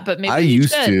like that, but maybe I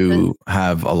used to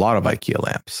have a lot of IKEA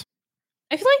lamps.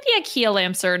 I feel like the IKEA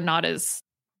lamps are not as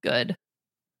good.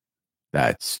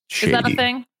 That's shady. Is that a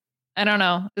thing? I don't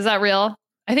know. Is that real?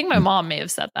 I think my mom may have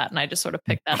said that and I just sort of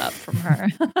picked that up from her.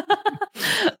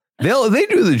 They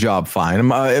do the job fine.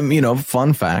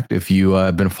 Fun fact, if you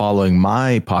have been following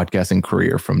my podcasting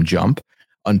career from Jump,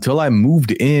 until I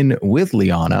moved in with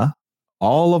Liana,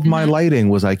 all of my lighting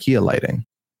was IKEA lighting.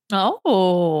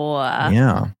 Oh.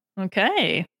 Yeah.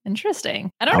 Okay.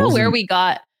 Interesting. I don't know where we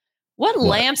got. What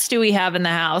lamps do we have in the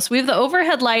house? We have the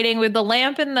overhead lighting with the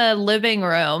lamp in the living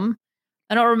room.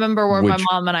 I don't remember where my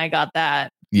mom and I got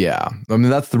that. Yeah. I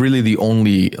mean, that's really the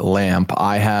only lamp.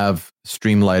 I have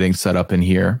stream lighting set up in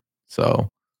here. So.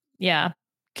 Yeah.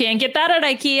 Can't get that at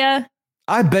IKEA.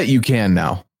 I bet you can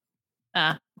now.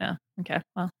 No. Okay.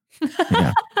 Well.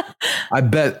 Yeah. I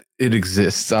bet it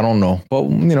exists. I don't know. But,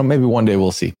 maybe one day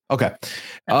we'll see. Okay.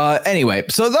 Anyway,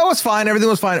 so that was fine. Everything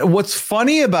was fine. What's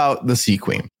funny about the Sea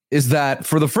Queen is that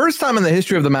for the first time in the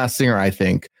history of The Masked Singer, I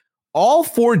think, all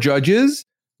 4 judges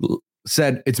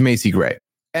said it's Macy Gray.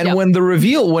 And when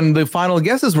the final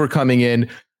guesses were coming in,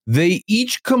 they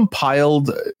each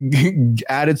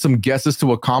added some guesses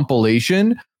to a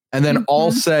compilation, and then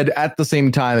all said at the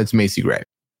same time, it's Macy Gray.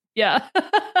 Yeah.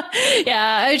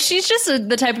 Yeah. She's just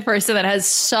the type of person that has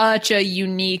such a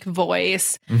unique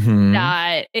voice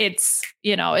that it's,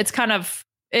 it's kind of,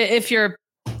 if you're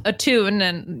attuned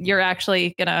and you're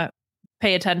actually going to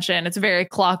pay attention, it's very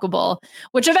clockable,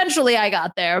 which eventually I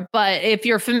got there. But if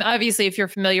you're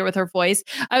familiar with her voice,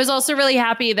 I was also really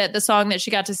happy that the song that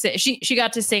she got to sing, she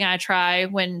got to sing I Try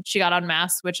when she got on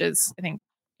Masked, which is, I think,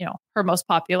 her most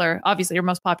popular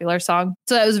song.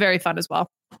 So that was very fun as well.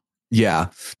 Yeah,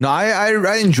 no,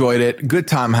 I enjoyed it. Good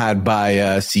time had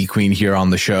by Sea Queen here on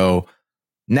the show.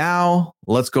 Now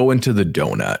let's go into the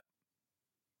donut.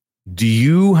 Do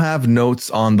you have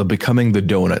notes on the Becoming the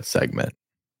Donut segment?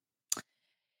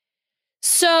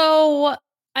 So,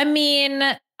 I mean,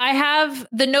 I have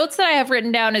the notes that I have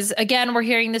written down is, again, we're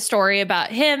hearing the story about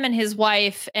him and his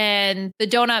wife, and the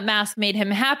donut mask made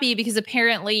him happy because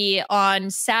apparently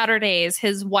on Saturdays,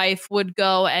 his wife would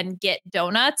go and get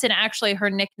donuts, and actually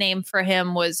her nickname for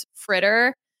him was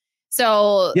Fritter.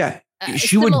 So yeah,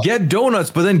 she would get donuts,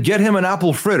 but then get him an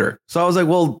apple fritter. So I was like,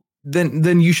 well,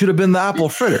 then you should have been the apple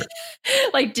fritter.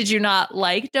 Like, did you not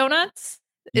like donuts?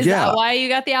 Is that why you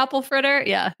got the apple fritter?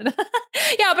 Yeah.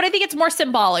 Yeah, but I think it's more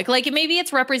symbolic. Like, maybe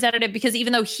it's representative because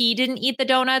even though he didn't eat the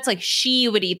donuts, like, she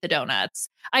would eat the donuts.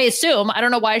 I assume. I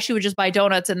don't know why she would just buy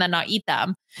donuts and then not eat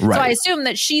them. Right. So I assume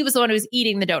that she was the one who was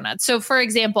eating the donuts. So for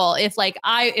example,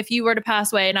 if you were to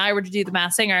pass away and I were to do the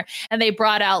Masked Singer and they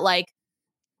brought out like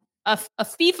a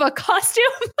FIFA costume,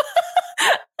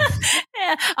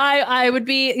 I would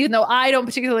be, I don't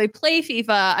particularly play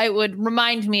FIFA. It would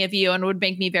remind me of you and would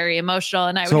make me very emotional.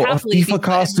 And I would happily a FIFA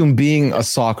costume being a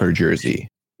soccer jersey.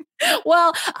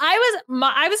 Well,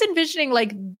 I was envisioning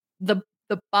like the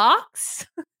box,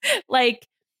 like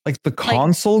the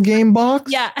console game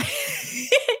box. Yeah.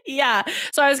 Yeah.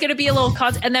 So I was going to be a little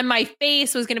and then my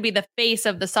face was going to be the face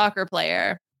of the soccer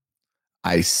player.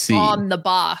 I see. On the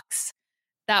box.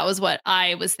 That was what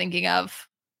I was thinking of.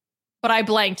 But I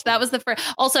blanked. That was the first.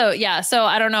 Also, yeah. So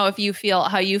I don't know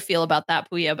how you feel about that,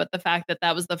 Puya, but the fact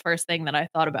that was the first thing that I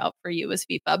thought about for you was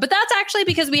FIFA. But that's actually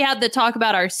because we had to talk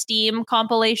about our Steam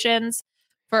compilations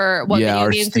for what video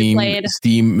games we played.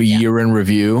 Steam year in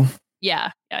review.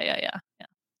 Yeah.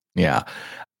 Yeah.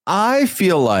 I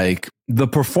feel like the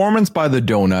performance by the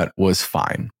donut was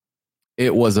fine.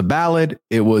 It was a ballad.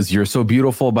 It was You're So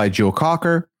Beautiful by Joe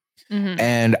Cocker. Mm-hmm.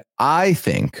 And I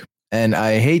think, and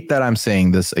I hate that I'm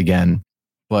saying this again,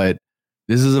 but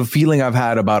this is a feeling I've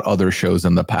had about other shows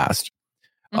in the past.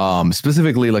 Mm-hmm.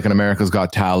 Specifically like an America's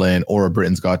Got Talent or a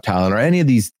Britain's Got Talent or any of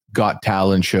these Got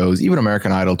Talent shows, even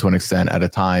American Idol to an extent at a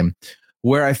time,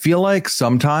 where I feel like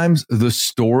sometimes the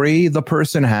story the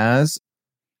person has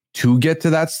to get to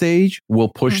that stage will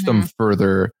push them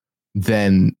further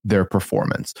than their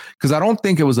performance. Because I don't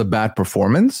think it was a bad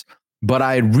performance, but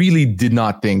I really did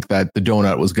not think that the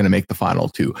donut was going to make the final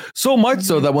 2. So much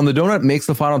so that when the donut makes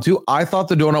the final 2, I thought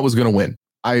the donut was going to win.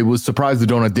 I was surprised the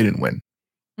donut didn't win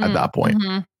at that point.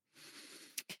 Mm-hmm.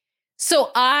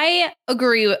 So I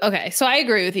agree. Okay. So I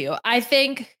agree with you. I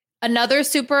think another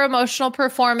super emotional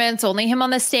performance, only him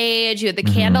on the stage. You had the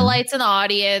candlelights in the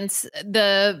audience.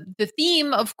 The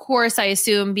theme, of course, I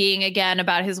assume being again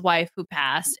about his wife who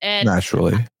passed. And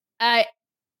naturally,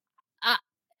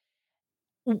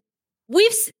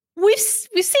 we've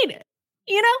seen it,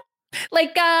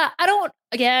 like, I don't,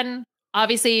 again,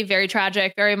 obviously very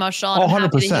tragic, very emotional. And I'm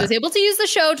happy that he was able to use the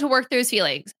show to work through his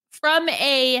feelings. From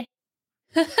a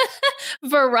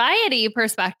variety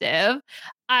perspective,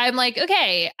 I'm like,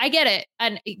 okay, I get it.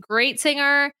 And a great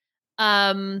singer.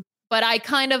 But I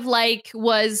kind of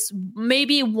was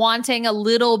maybe wanting a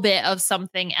little bit of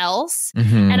something else.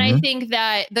 Mm-hmm. And I think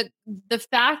that the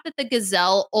fact that the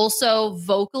Gazelle also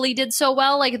vocally did so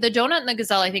well, like the Donut and the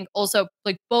Gazelle, I think also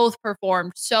like both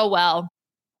performed so well.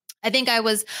 I think I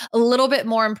was a little bit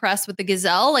more impressed with the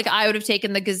Gazelle. Like I would have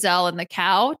taken the Gazelle and the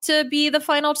Cow to be the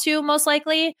final two, most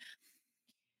likely.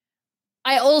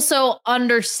 I also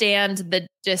understand the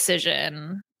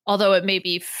decision, although it may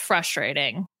be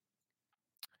frustrating.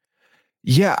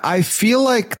 Yeah, I feel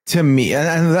like to me,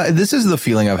 and this is the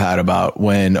feeling I've had about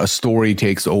when a story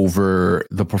takes over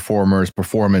the performer's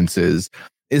performances,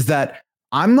 is that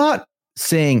I'm not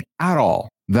saying at all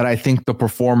that I think the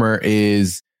performer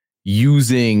is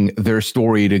using their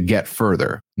story to get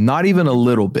further. Not even a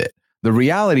little bit. The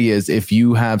reality is, if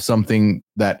you have something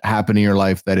that happened in your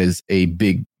life that is a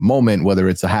big moment, whether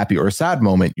it's a happy or a sad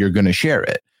moment, you're going to share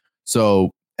it. So,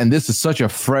 and this is such a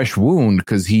fresh wound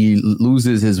because he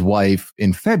loses his wife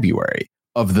in February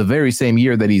of the very same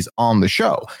year that he's on the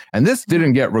show. And this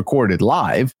didn't get recorded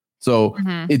live. So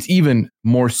it's even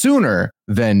more sooner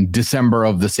than December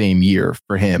of the same year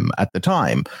for him at the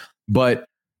time. But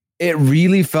it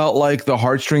really felt like the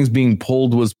heartstrings being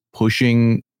pulled was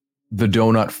pushing the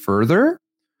Donut further.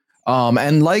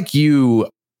 And like you,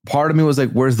 part of me was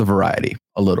like, where's the variety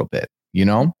a little bit? You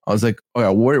know, I was like, oh yeah,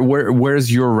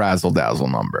 where's your razzle dazzle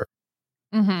number?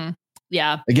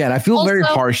 Yeah. Again, I feel also very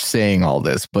harsh saying all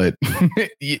this, but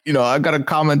you know, I've got to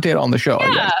commentate on the show.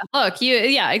 Yeah. Look,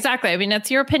 yeah, exactly. I mean, that's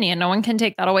your opinion. No one can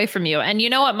take that away from you. And you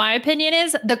know what my opinion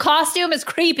is? The costume is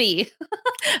creepy.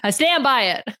 I stand by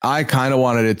it. I kind of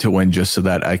wanted it to win just so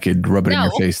that I could rub it in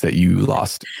your face that you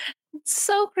lost. It's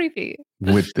so creepy.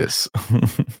 With this.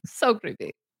 So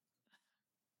creepy.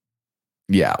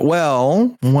 Yeah,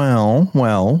 well.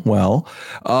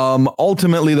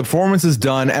 Ultimately, the performance is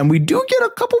done, and we do get a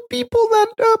couple people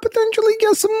that potentially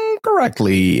guess them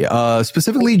correctly.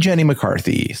 Specifically, Jenny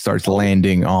McCarthy starts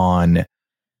landing on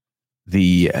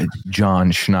the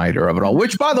John Schneider of it all,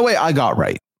 which, by the way, I got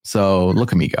right. So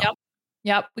look at me go.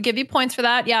 Yep. We give you points for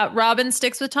that. Yeah. Robin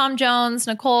sticks with Tom Jones,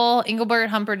 Nicole, Engelbert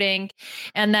Humperdinck,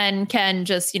 and then Ken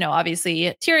just, you know,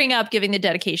 obviously tearing up, giving the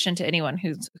dedication to anyone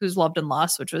who's loved and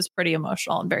lost, which was pretty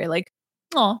emotional and very like,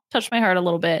 oh, touched my heart a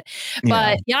little bit.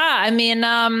 But yeah, I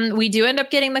mean, we do end up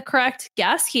getting the correct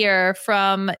guess here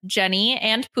from Jenny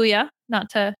and Puya, not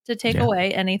to take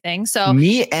away anything. So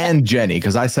me and Jenny,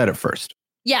 because I said it first.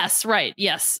 Yes, right.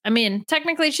 Yes. I mean,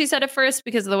 technically she said it first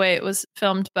because of the way it was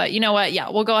filmed, but you know what? Yeah,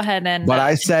 we'll go ahead and But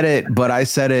I said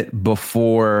it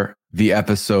before the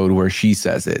episode where she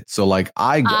says it. So like if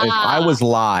I was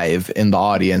live in the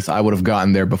audience, I would have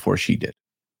gotten there before she did.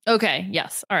 Okay.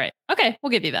 Yes. All right. Okay, we'll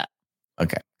give you that.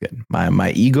 Okay, good.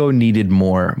 My ego needed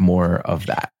more of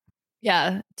that.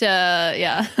 Yeah. You're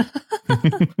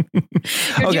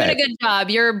doing a good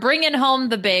job. You're bringing home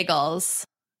the bagels,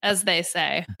 as they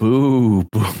say. Boo,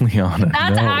 Liana.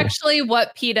 That's actually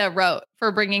what PETA wrote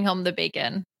for bringing home the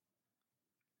bacon.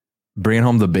 Bringing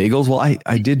home the bagels? Well,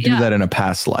 I did do that in a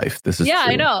past life. This is true.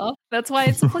 I know. That's why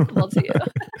it's applicable to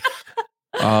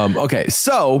you. Okay,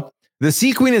 so the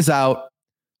Sea Queen is out.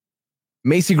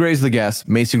 Macy Gray's the guest.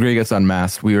 Macy Gray gets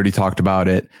unmasked. We already talked about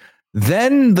it.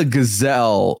 Then the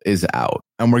Gazelle is out.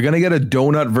 And we're going to get a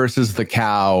Donut versus the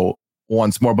Cow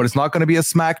once more. But it's not going to be a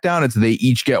SmackDown. It's they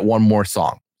each get one more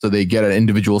song. So they get an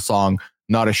individual song,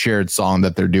 not a shared song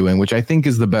that they're doing, which I think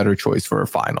is the better choice for a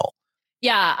final.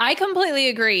 Yeah, I completely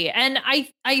agree. And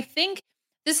I think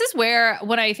this is where,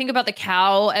 when I think about the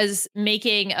Cow as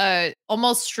making a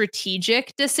almost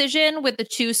strategic decision with the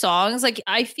two songs, like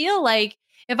I feel like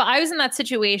if I was in that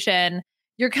situation,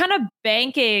 you're kind of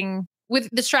banking with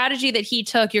the strategy that he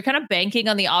took, you're kind of banking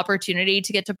on the opportunity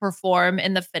to get to perform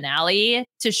in the finale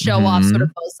to show off sort of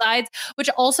both sides, which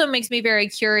also makes me very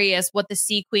curious what the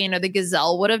Sea Queen or the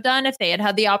Gazelle would have done if they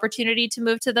had the opportunity to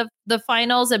move to the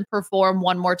finals and perform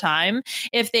one more time,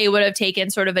 if they would have taken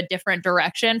sort of a different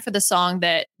direction for the song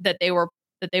that they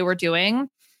were doing.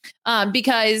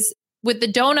 Because with the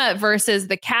Donut versus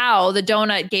the Cow, the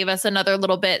Donut gave us another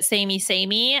little bit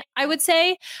samey, I would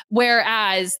say,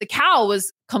 whereas the Cow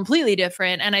was completely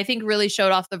different and I think really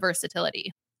showed off the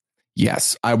versatility.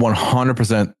 Yes, I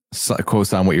 100%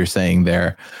 co-sign what you're saying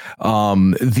there.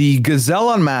 The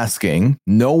Gazelle unmasking,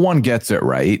 no one gets it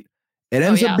right. It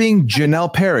ends up being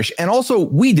Janelle Parrish. And also,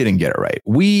 we didn't get it right.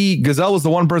 Gazelle was the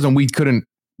one person we couldn't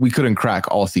crack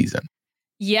all season.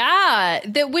 Yeah,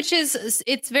 which is,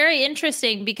 it's very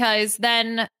interesting because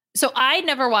so I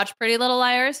never watched Pretty Little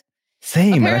Liars.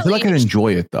 Same, and I feel like I'd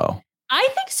enjoy it though. I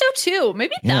think so too.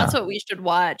 Maybe that's what we should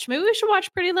watch. Maybe we should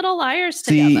watch Pretty Little Liars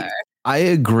together. I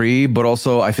agree, but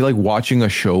also I feel like watching a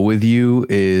show with you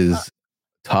is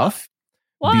tough.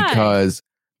 Why?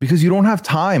 Because you don't have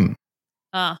time.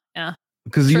 Yeah.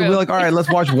 Because you'll be like, all right,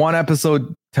 let's watch one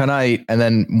episode tonight and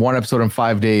then one episode in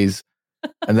 5 days.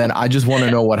 And then I just want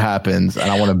to know what happens and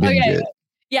I want to binge it.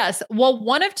 Yes. Well,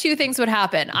 one of two things would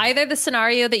happen. Either the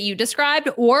scenario that you described,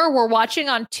 or we're watching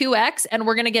on 2X and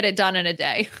we're going to get it done in a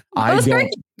day. I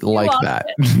don't like that.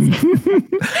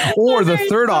 Or the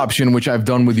third option, which I've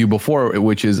done with you before,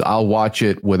 which is I'll watch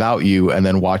it without you and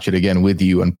then watch it again with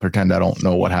you and pretend I don't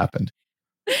know what happened.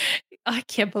 I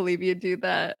can't believe you do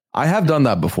that. I have done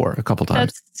that before a couple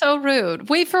times. That's so rude.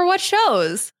 Wait, for what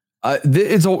shows?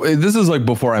 This is like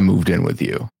before I moved in with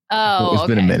you. Oh, it's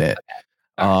been a minute.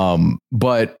 Okay.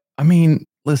 But I mean,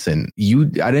 listen,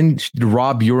 I didn't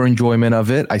rob your enjoyment of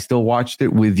it. I still watched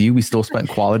it with you. We still spent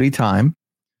quality time.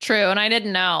 True. And I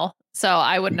didn't know. So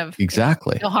I wouldn't have.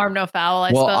 Exactly. No harm, no foul.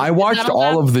 I watched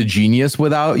all of The Genius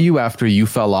without you after you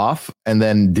fell off and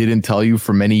then didn't tell you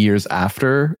for many years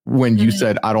after when you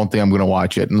said, I don't think I'm going to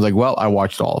watch it. And I was like, well, I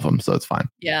watched all of them. So it's fine.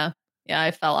 Yeah. Yeah.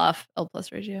 I fell off L+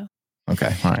 ratio.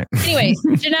 Okay. All right. Anyway,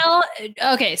 Janelle.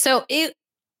 Okay. So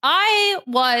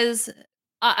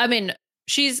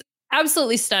she's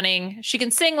absolutely stunning. She can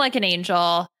sing like an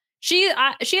angel. She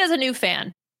has a new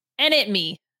fan, and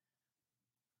me.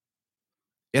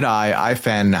 I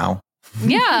fan now.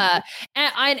 Yeah.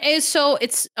 And so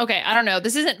it's okay. I don't know.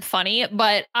 This isn't funny,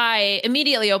 but I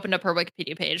immediately opened up her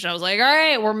Wikipedia page and I was like, all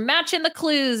right, we're matching the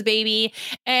clues, baby.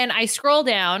 And I scroll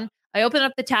down, I open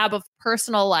up the tab of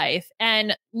personal life,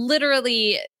 and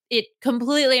literally it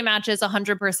completely matches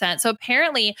 100%. So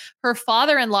apparently her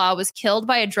father-in-law was killed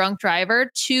by a drunk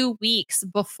driver 2 weeks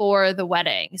before the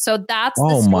wedding. So that's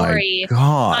the story. My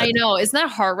God. I know. Isn't that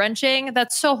heart-wrenching?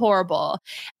 That's so horrible.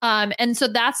 And so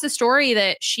that's the story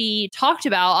that she talked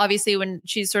about, obviously, when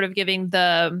she's sort of giving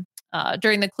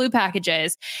during the clue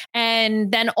packages.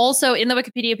 And then also in the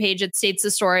Wikipedia page, it states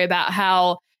the story about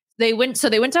how they went to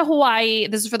Hawaii.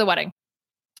 This is for the wedding.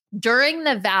 During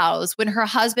the vows, when her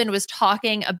husband was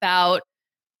talking about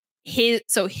her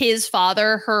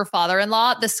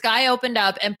father-in-law, the sky opened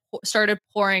up and started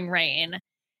pouring rain.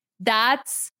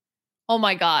 That's, oh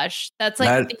my gosh, that's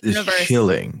like that the universe. Is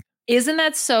chilling. Isn't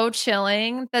that so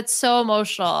chilling? That's so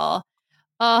emotional.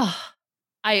 Oh,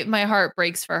 my heart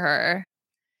breaks for her,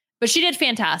 but she did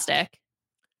fantastic.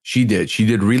 She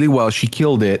did really well. She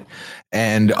killed it.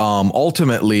 And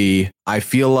ultimately, I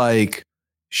feel like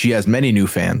she has many new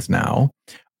fans now.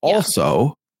 Yeah.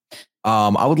 Also,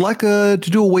 I would like to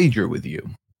do a wager with you.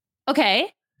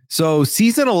 Okay. So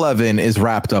season 11 is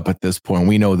wrapped up at this point.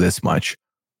 We know this much.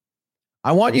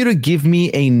 I want you to give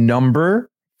me a number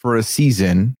for a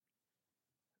season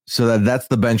so that's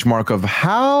the benchmark of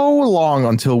how long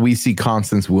until we see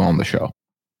Constance Wu on the show.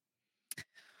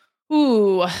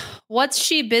 Ooh, what's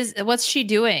she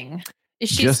doing? Is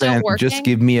she still working? Just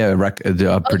give me a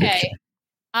prediction.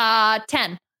 Okay.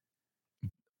 10.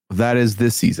 That is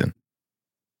this season.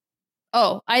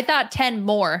 Oh, I thought 10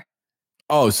 more.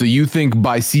 Oh, so you think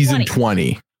by season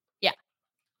 20? Yeah.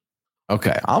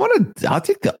 Okay. I'll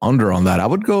take the under on that. I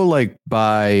would go like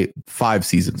by 5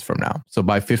 seasons from now. So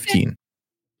by 15.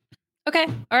 Okay.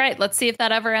 All right. Let's see if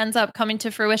that ever ends up coming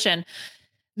to fruition.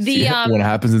 What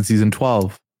happens in season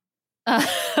 12?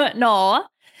 No.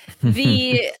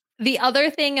 The other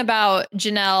thing about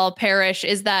Janelle Parrish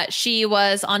is that she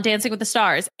was on Dancing with the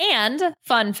Stars. And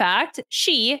fun fact,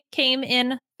 she came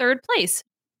in 3rd place,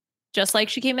 just like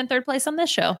she came in 3rd place on this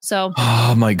show. So,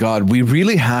 oh my God, we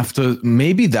really have to.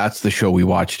 Maybe that's the show we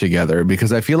watch together,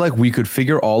 because I feel like we could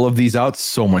figure all of these out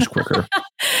so much quicker.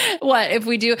 What if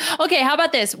we do? Okay, how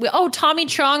about this? Tommy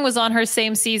Chong was on her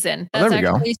same season. That's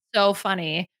actually so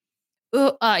funny.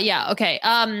 Yeah. Okay.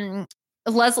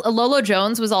 Lolo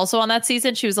Jones was also on that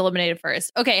season. She was eliminated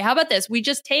first. Okay, how about this? We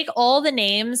just take all the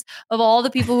names of all the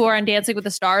people who are on Dancing with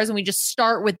the Stars and we just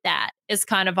start with that as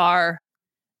kind of our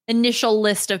initial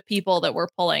list of people that we're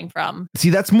pulling from.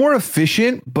 See, that's more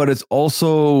efficient, but it's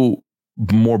also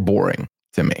more boring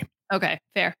to me. Okay,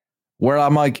 fair. Where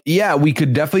I'm like, yeah, we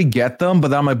could definitely get them,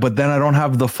 but I'm like, but then I don't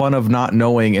have the fun of not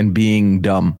knowing and being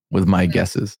dumb with my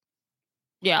guesses.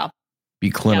 Yeah.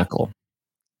 Be clinical.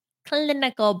 Yeah.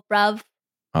 Clinical, bruv.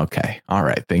 Okay. All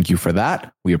right. Thank you for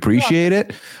that. We appreciate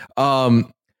it.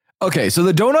 Okay. So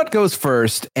the donut goes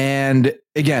first. And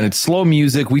again, it's slow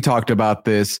music. We talked about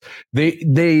this. The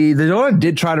donut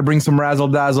did try to bring some razzle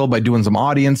dazzle by doing some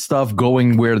audience stuff,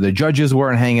 going where the judges were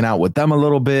and hanging out with them a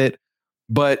little bit.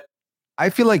 But I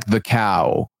feel like the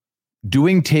cow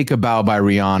doing Take a Bow by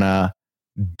Rihanna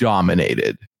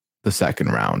dominated the second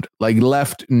round, like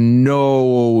left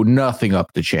nothing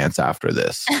up to chance after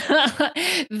this.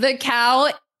 The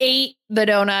cow ate the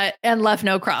donut and left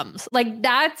no crumbs. Like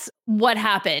that's what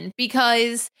happened,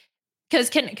 because Because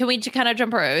can we kind of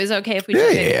jump around? Is it okay if we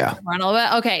jump around a little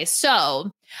bit? Okay, so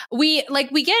we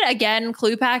get again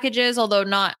clue packages, although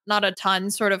not a ton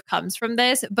sort of comes from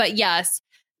this. But yes,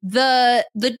 the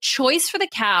choice for the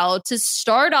cow to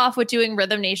start off with doing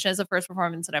Rhythm Nation as a first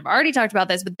performance, and I've already talked about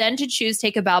this, but then to choose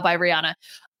Take a Bow by Rihanna.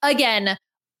 Again,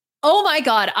 oh my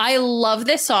God, I love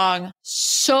this song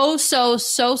so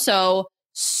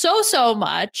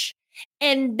much.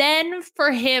 And then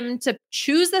for him to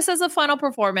choose this as a final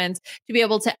performance, to be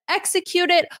able to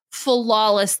execute it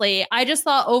flawlessly, I just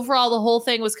thought overall the whole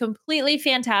thing was completely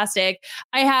fantastic.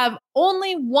 I have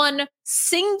only one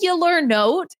singular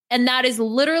note, and that is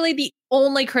literally the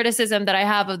only criticism that I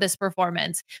have of this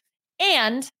performance.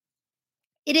 And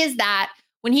it is that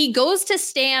when he goes to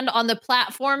stand on the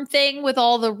platform thing with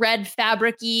all the red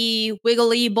fabric-y,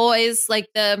 wiggly boys, like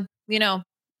the,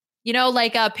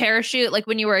 like a parachute, like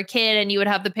when you were a kid and you would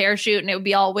have the parachute and it would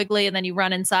be all wiggly and then you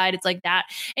run inside. It's like that.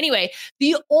 Anyway,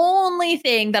 the only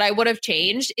thing that I would have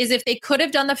changed is if they could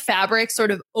have done the fabric sort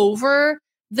of over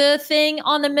the thing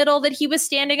on the middle that he was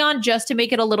standing on, just to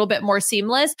make it a little bit more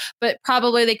seamless. But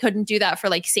probably they couldn't do that for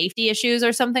like safety issues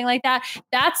or something like that.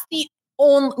 That's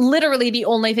literally the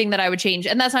only thing that I would change.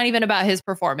 And that's not even about his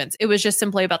performance. It was just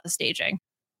simply about the staging.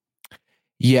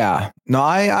 Yeah. No,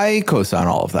 I co-sign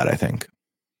all of that, I think.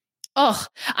 Oh,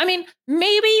 I mean,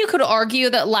 maybe you could argue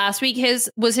that last week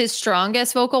was his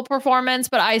strongest vocal performance,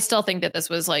 but I still think that this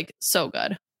was like so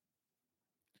good.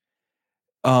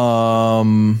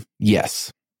 Yes.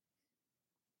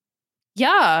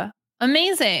 Yeah.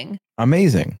 Amazing.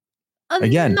 Again,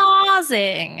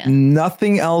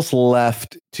 nothing else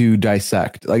left to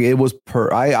dissect. Like it was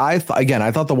I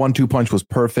thought the 1-2 punch was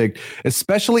perfect,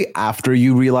 especially after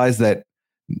you realize that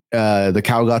the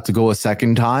cow got to go a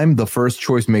second time. The first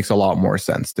choice makes a lot more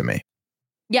sense to me.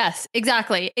 Yes,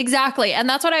 exactly. And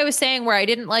that's what I was saying, where I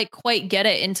didn't like quite get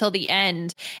it until the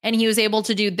end, and he was able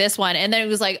to do this one. And then it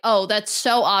was like, oh, that's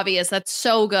so obvious. That's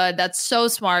so good. That's so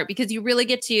smart, because you really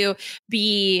get to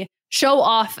show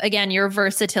off again your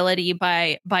versatility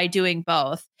by doing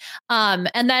both.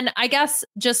 And then I guess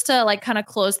just to like kind of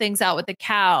close things out with the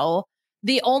cow,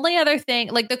 the only other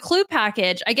thing, like the clue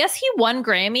package, I guess he won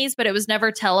Grammys, but it was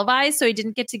never televised, so he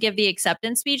didn't get to give the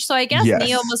acceptance speech. So I guess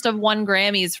Neo must have won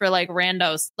Grammys for like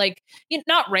randos, like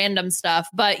not random stuff,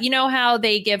 but you know how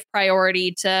they give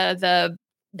priority to the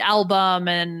album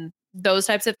and those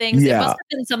types of things. Yeah. It must have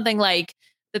been something like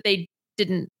that they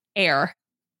didn't air.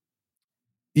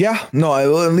 Yeah, no,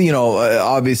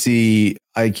 obviously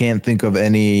I can't think of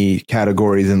any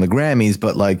categories in the Grammys,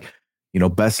 but like,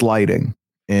 best lighting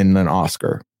in an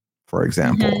Oscar, for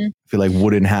example, I feel like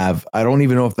wouldn't have, I don't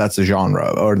even know if that's a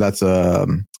genre or that's a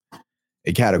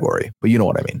category, but you know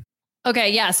what I mean.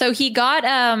 Okay. Yeah. So he got,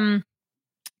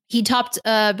 he topped,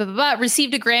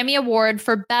 received a Grammy Award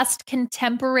for Best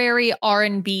Contemporary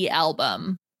R&B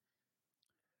Album.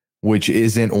 Which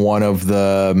isn't one of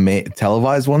the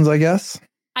televised ones, I guess.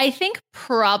 I think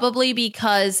probably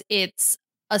because it's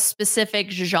a specific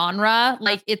genre,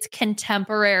 like it's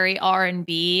contemporary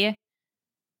R&B.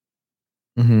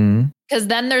 Because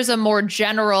then there's a more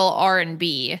general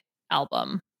R&B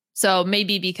album. So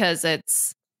maybe because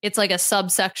it's like a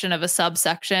subsection of a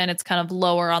subsection, it's kind of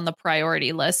lower on the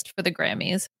priority list for the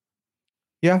Grammys.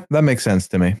 Yeah, that makes sense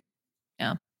to me.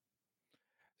 Yeah.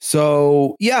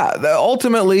 So yeah,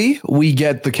 ultimately we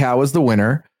get the cow as the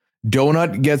winner.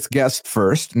 Donut gets guessed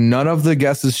first. None of the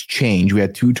guesses change. We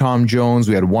had 2 Tom Jones.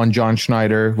 We had 1 John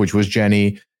Schneider, which was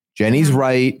Jenny. Jenny's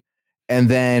right. And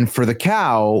then for the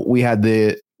cow, we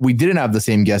didn't have the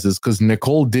same guesses because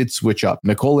Nicole did switch up.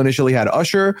 Nicole initially had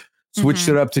Usher, switched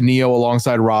it up to Neo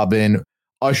alongside Robin.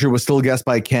 Usher was still guessed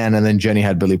by Ken, and then Jenny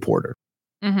had Billy Porter.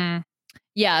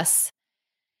 Yes.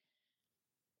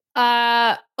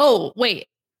 Yes.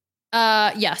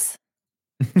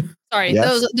 Sorry,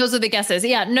 yes. those are the guesses.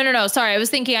 Yeah, no. Sorry, I was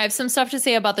thinking I have some stuff to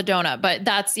say about the donut, but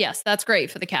that's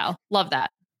great for the cow. Love that.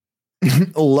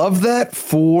 Love that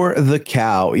for the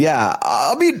cow. Yeah,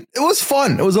 I mean, it was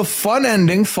fun. It was a fun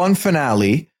ending, fun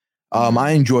finale.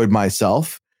 I enjoyed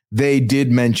myself. They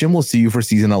did mention we'll see you for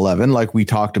season 11, like we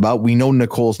talked about. We know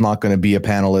Nicole's not going to be a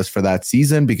panelist for that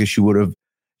season because she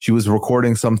was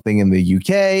recording something in the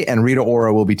UK, and Rita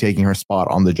Ora will be taking her spot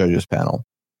on the judges panel.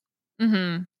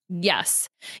 Yes.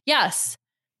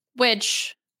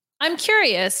 Which I'm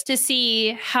curious to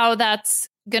see how that's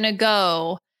going to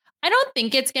go. I don't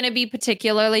think it's going to be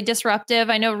particularly disruptive.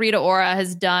 I know Rita Ora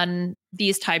has done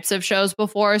these types of shows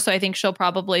before, so I think she'll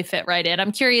probably fit right in.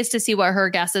 I'm curious to see what her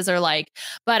guesses are like,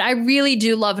 but I really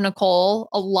do love Nicole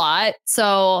a lot.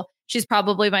 So she's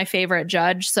probably my favorite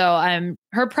judge. So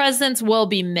her presence will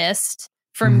be missed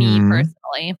for me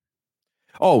personally.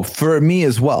 Oh, for me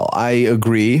as well. I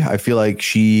agree. I feel like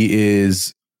she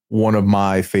is one of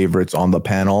my favorites on the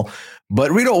panel. But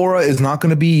Rita Ora is not going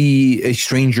to be a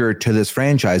stranger to this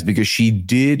franchise because she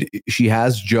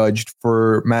has judged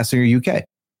for Masked Singer UK.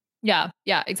 Yeah,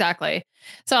 exactly.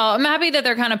 So I'm happy that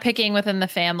they're kind of picking within the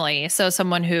family. So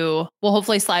someone who will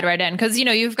hopefully slide right in because,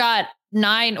 you've got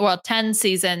 10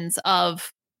 seasons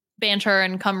of banter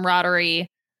and camaraderie.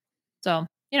 So,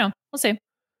 we'll see.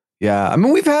 Yeah, I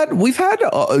mean we've had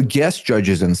guest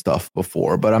judges and stuff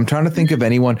before, but I'm trying to think of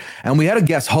anyone. And we had a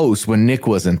guest host when Nick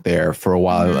wasn't there for a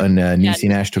while, and Niecy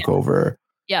Nash took over.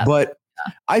 Yeah, but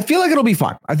I feel like it'll be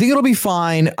fine. I think it'll be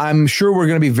fine. I'm sure we're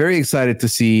going to be very excited to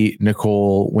see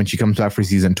Nicole when she comes back for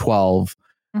season 12.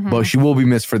 But she will be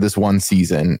missed for this one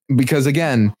season because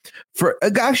again,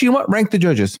 actually, you know what? Rank the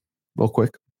judges real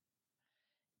quick.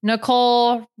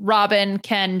 Nicole, Robin,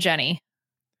 Ken, Jenny.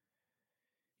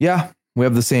 Yeah. We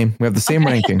have the same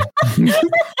ranking.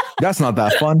 That's not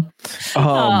that fun.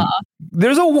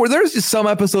 There's just some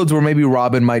episodes where maybe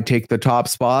Robin might take the top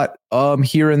spot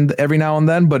here and every now and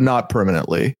then, but not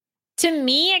permanently. To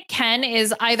me, Ken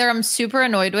is either I'm super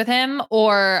annoyed with him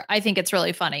or I think it's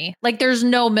really funny. Like there's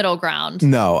no middle ground.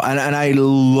 No, and I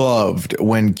loved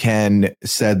when Ken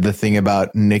said the thing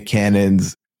about Nick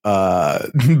Cannon's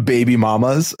baby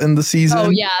mamas in the season. Oh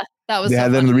yeah. They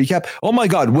had that in the recap. Oh my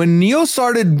God. When Neo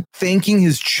started thanking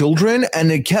his children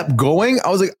and it kept going, I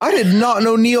was like, I did not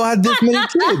know Neo had this many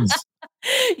kids.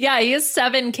 Yeah, he has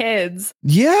 7 kids.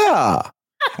 Yeah.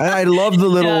 And I love the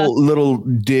little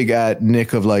dig at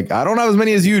Nick of like, I don't have as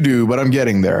many as you do, but I'm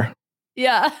getting there.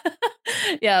 Yeah.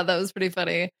 Yeah, that was pretty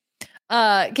funny.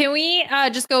 Can we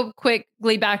just go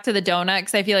quickly back to the donut?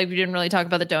 Because I feel like we didn't really talk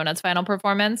about the donut's final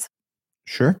performance.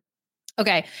 Sure.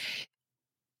 Okay.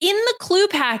 In the clue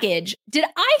package, did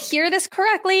I hear this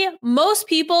correctly? Most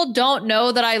people don't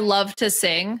know that I love to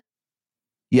sing.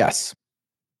 Yes.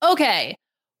 Okay.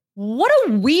 What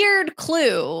a weird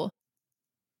clue.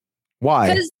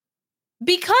 Why?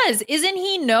 Because isn't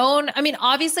he known? I mean,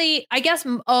 obviously, I guess.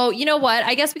 Oh, you know what?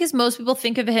 I guess because most people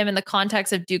think of him in the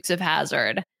context of Dukes of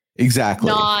Hazzard. Exactly.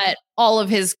 Not all of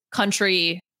his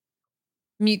country.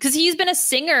 Because he's been a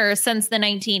singer since the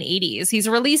 1980s. He's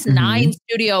released 9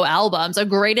 studio albums, a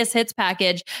greatest hits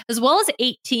package, as well as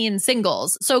 18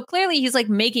 singles. So clearly he's like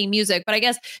making music. But I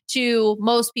guess to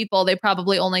most people, they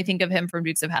probably only think of him from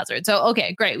Dukes of Hazzard. So,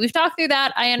 okay, great. We've talked through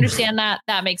that. I understand that.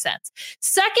 That makes sense.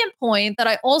 Second point that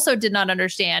I also did not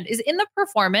understand is in the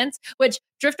performance, which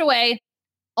Drift Away,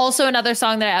 also another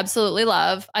song that I absolutely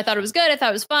love. I thought it was good. I thought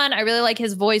it was fun. I really like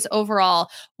his voice overall.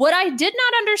 What I did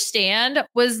not understand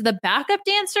was the backup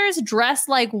dancers dressed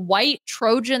like white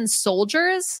Trojan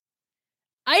soldiers.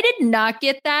 I did not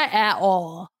get that at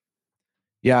all.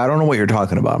 Yeah, I don't know what you're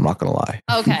talking about. I'm not going to lie.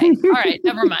 Okay. All right.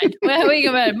 Never mind. We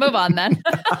can move on then.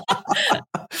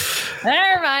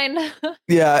 Never mind.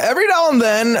 Yeah. Every now and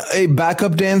then a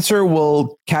backup dancer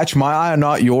will catch my eye and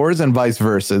not yours and vice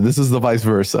versa. This is the vice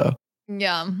versa.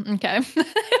 Yeah. Okay.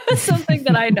 It was something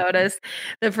that I noticed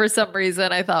that for some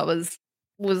reason I thought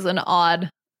was an odd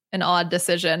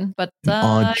decision, but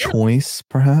odd choice,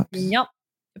 perhaps. Yep.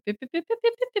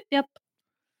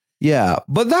 Yeah,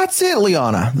 but that's it,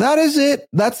 Liana. That is it.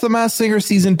 That's the Masked Singer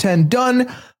season 10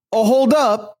 done. Oh, hold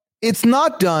up. It's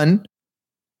not done.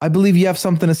 I believe you have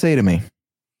something to say to me.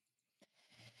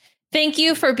 Thank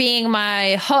you for being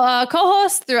my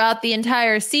co-host throughout the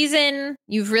entire season.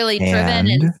 You've really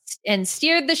driven and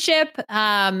steered the ship.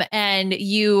 And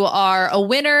you are a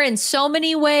winner in so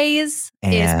many ways,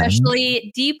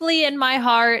 especially deeply in my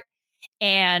heart.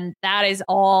 And that is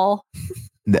all.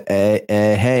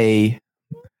 Hey.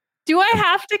 Do I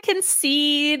have to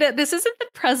concede? This isn't the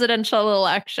presidential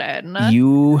election.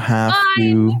 You have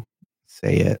to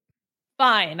say it.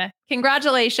 Fine.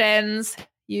 Congratulations.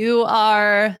 You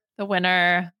are the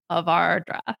winner of our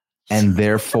draft. And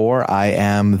therefore, I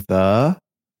am the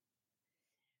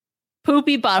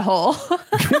poopy butthole.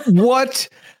 What?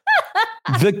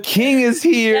 The king is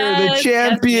here, the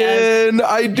champion. Yes.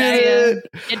 I did it.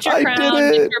 Get your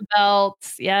crown, get your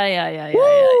belts. Yeah.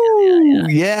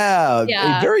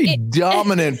 A very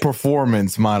dominant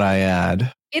performance, might I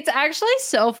add. It's actually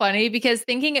so funny because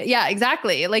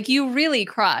exactly. Like you really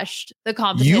crushed the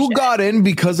competition. You got in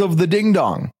because of the ding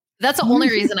dong. That's the only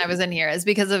reason I was in here is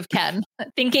because of Ken,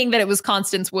 thinking that it was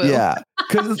Constance Wu. Yeah,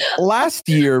 because last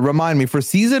year, remind me, for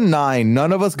season 9,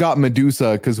 none of us got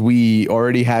Medusa because we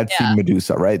already had seen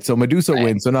Medusa, right? So Medusa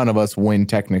wins, so none of us win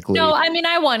technically. No, I mean,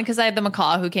 I won because I had the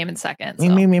macaw who came in second. So.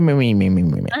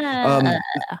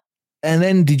 And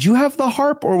then did you have the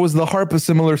harp, or was the harp a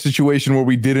similar situation where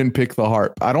we didn't pick the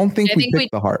harp? I don't think we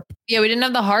picked the harp. Yeah, we didn't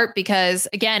have the harp because,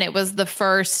 again, it was the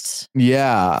first.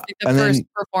 Yeah. The first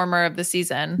performer of the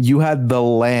season. You had the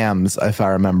lambs, if I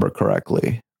remember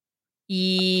correctly.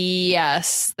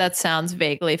 Yes, that sounds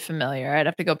vaguely familiar. I'd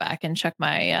have to go back and check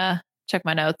my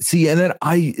notes. See, and then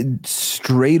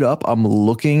I'm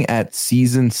looking at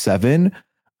season 7.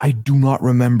 I do not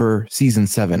remember season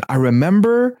 7. I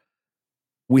remember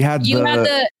we had you had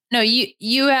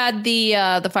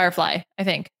the Firefly, I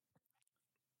think.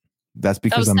 That's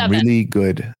because I'm 7. really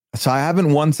good. So I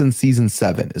haven't won since season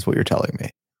 7 is what you're telling me.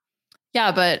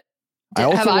 Yeah, but I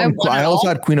also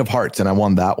had Queen of Hearts and I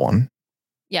won that one.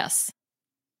 Yes.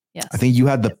 I think you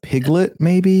had the Piglet,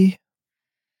 maybe.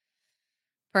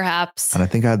 Perhaps. And I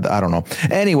think I don't know.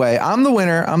 Anyway, I'm the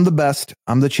winner. I'm the best.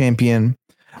 I'm the champion.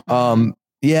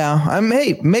 Yeah,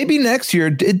 maybe next year.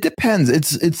 It depends.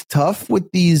 It's tough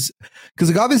with these because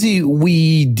like obviously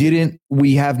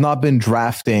we have not been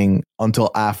drafting until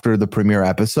after the premiere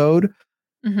episode.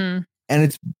 Mm-hmm. And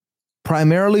it's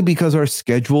primarily because our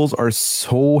schedules are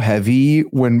so heavy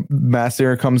when Mass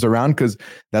Singer comes around, because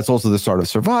that's also the start of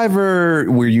Survivor.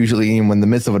 We're usually in the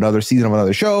midst of another season of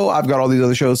another show. I've got all these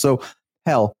other shows. So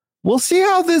hell, we'll see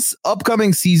how this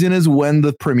upcoming season is when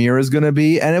the premiere is going to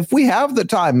be. And if we have the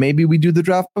time, maybe we do the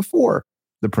draft before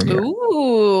the premiere.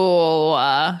 Ooh,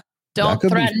 don't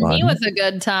threaten me with a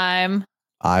good time.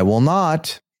 I will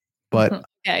not. But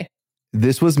okay.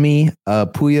 This was me,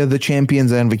 Puya, the champion,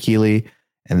 Zanvakili.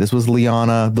 And this was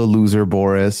Liana, the loser,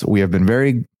 Boris. We have been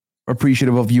very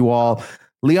appreciative of you all.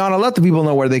 Liana, let the people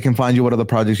know where they can find you. What other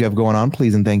projects you have going on,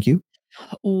 please and thank you.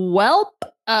 Well,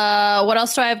 what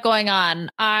else do I have going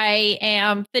on? I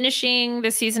am finishing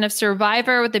the season of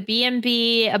Survivor with the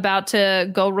B&B, about to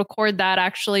go record that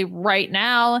actually right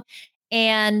now.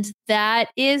 And that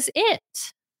is it.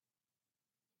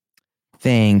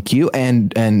 Thank you.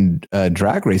 And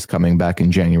Drag Race coming back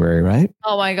in January, right?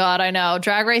 Oh my God, I know.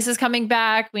 Drag Race is coming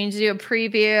back. We need to do a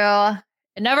preview.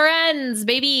 It never ends,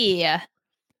 baby.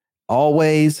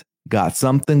 Always got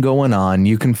something going on.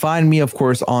 You can find me, of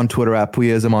course, on Twitter at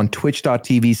Puyism, on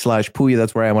twitch.tv/Puya.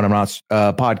 That's where I am when I'm not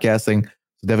podcasting. So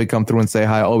definitely come through and say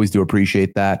hi. I always do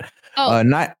appreciate that.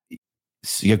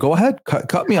 Yeah, go ahead.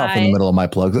 Cut me off in the middle of my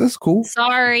plugs. That's cool.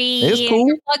 Sorry. It's cool.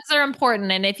 Your plugs are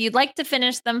important. And if you'd like to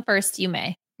finish them first, you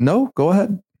may. No, go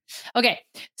ahead. Okay.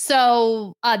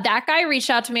 So that guy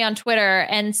reached out to me on Twitter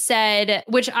and said,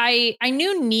 which I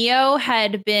knew Neo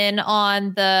had been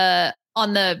on the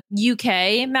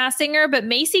UK Masked Singer, but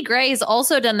Macy Gray has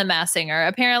also done the Masked Singer.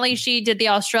 Apparently she did the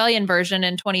Australian version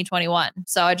in 2021.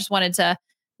 So I just wanted to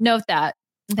note that.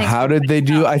 How did they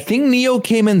do? I think Neo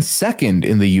came in second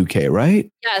in the UK, right?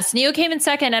 Yes, Neo came in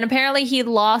second, and apparently he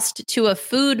lost to a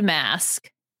food mask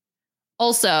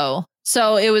also.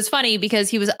 So it was funny because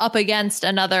he was up against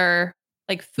another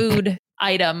like food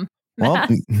item. Well,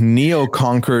 Neo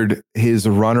conquered his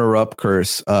runner-up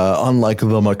curse, unlike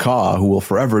the macaw, who will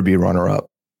forever be runner-up.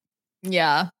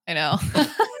 Yeah, I know.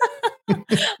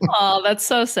 Oh, that's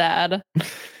so sad.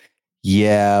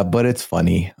 Yeah, but it's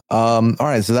funny. All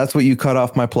right, so that's what you cut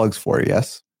off my plugs for,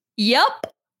 yes? Yep.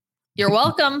 You're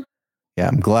welcome. Yeah,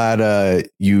 I'm glad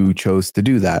you chose to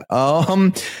do that.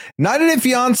 90 Day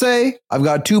Fiance, I've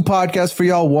got 2 podcasts for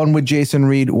y'all. One with Jason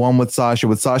Reed, one with Sasha.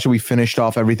 With Sasha, we finished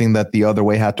off everything that The Other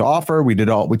Way had to offer. We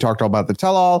talked all about the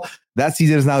tell-all. That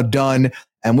season is now done.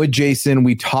 And with Jason,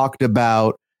 we talked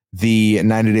about the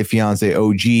 90 Day Fiance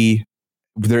OG.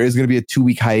 There is going to be a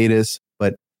 2-week hiatus,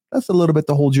 but that's a little bit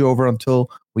to hold you over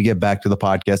until we get back to the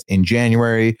podcast in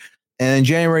January. And in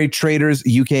January, Traders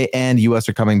UK and US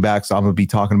are coming back. So I'm going to be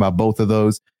talking about both of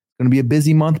those. It's going to be a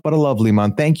busy month, but a lovely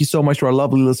month. Thank you so much to our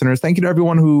lovely listeners. Thank you to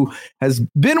everyone who has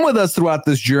been with us throughout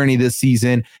this journey this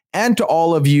season. And to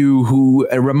all of you who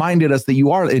reminded us that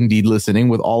you are indeed listening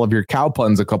with all of your cow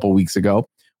puns a couple weeks ago.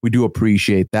 We do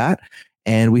appreciate that.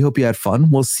 And we hope you had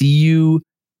fun. We'll see you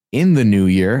in the new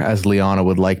year, as Liana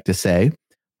would like to say.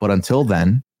 But until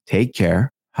then, take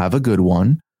care. Have a good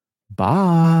one.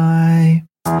 Bye.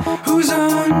 Who's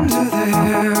under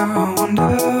there? I wonder.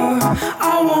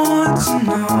 I want to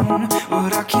know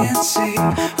what I can't see.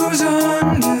 Who's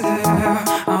under there?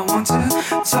 I want to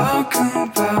talk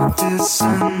about this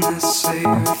endlessly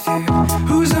with you.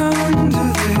 Who's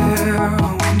under there? I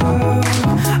wonder.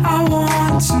 I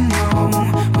want to know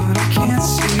what I can't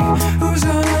see. Who's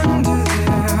under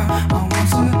there? I want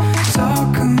to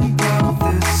talk about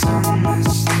this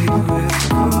endlessly with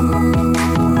you.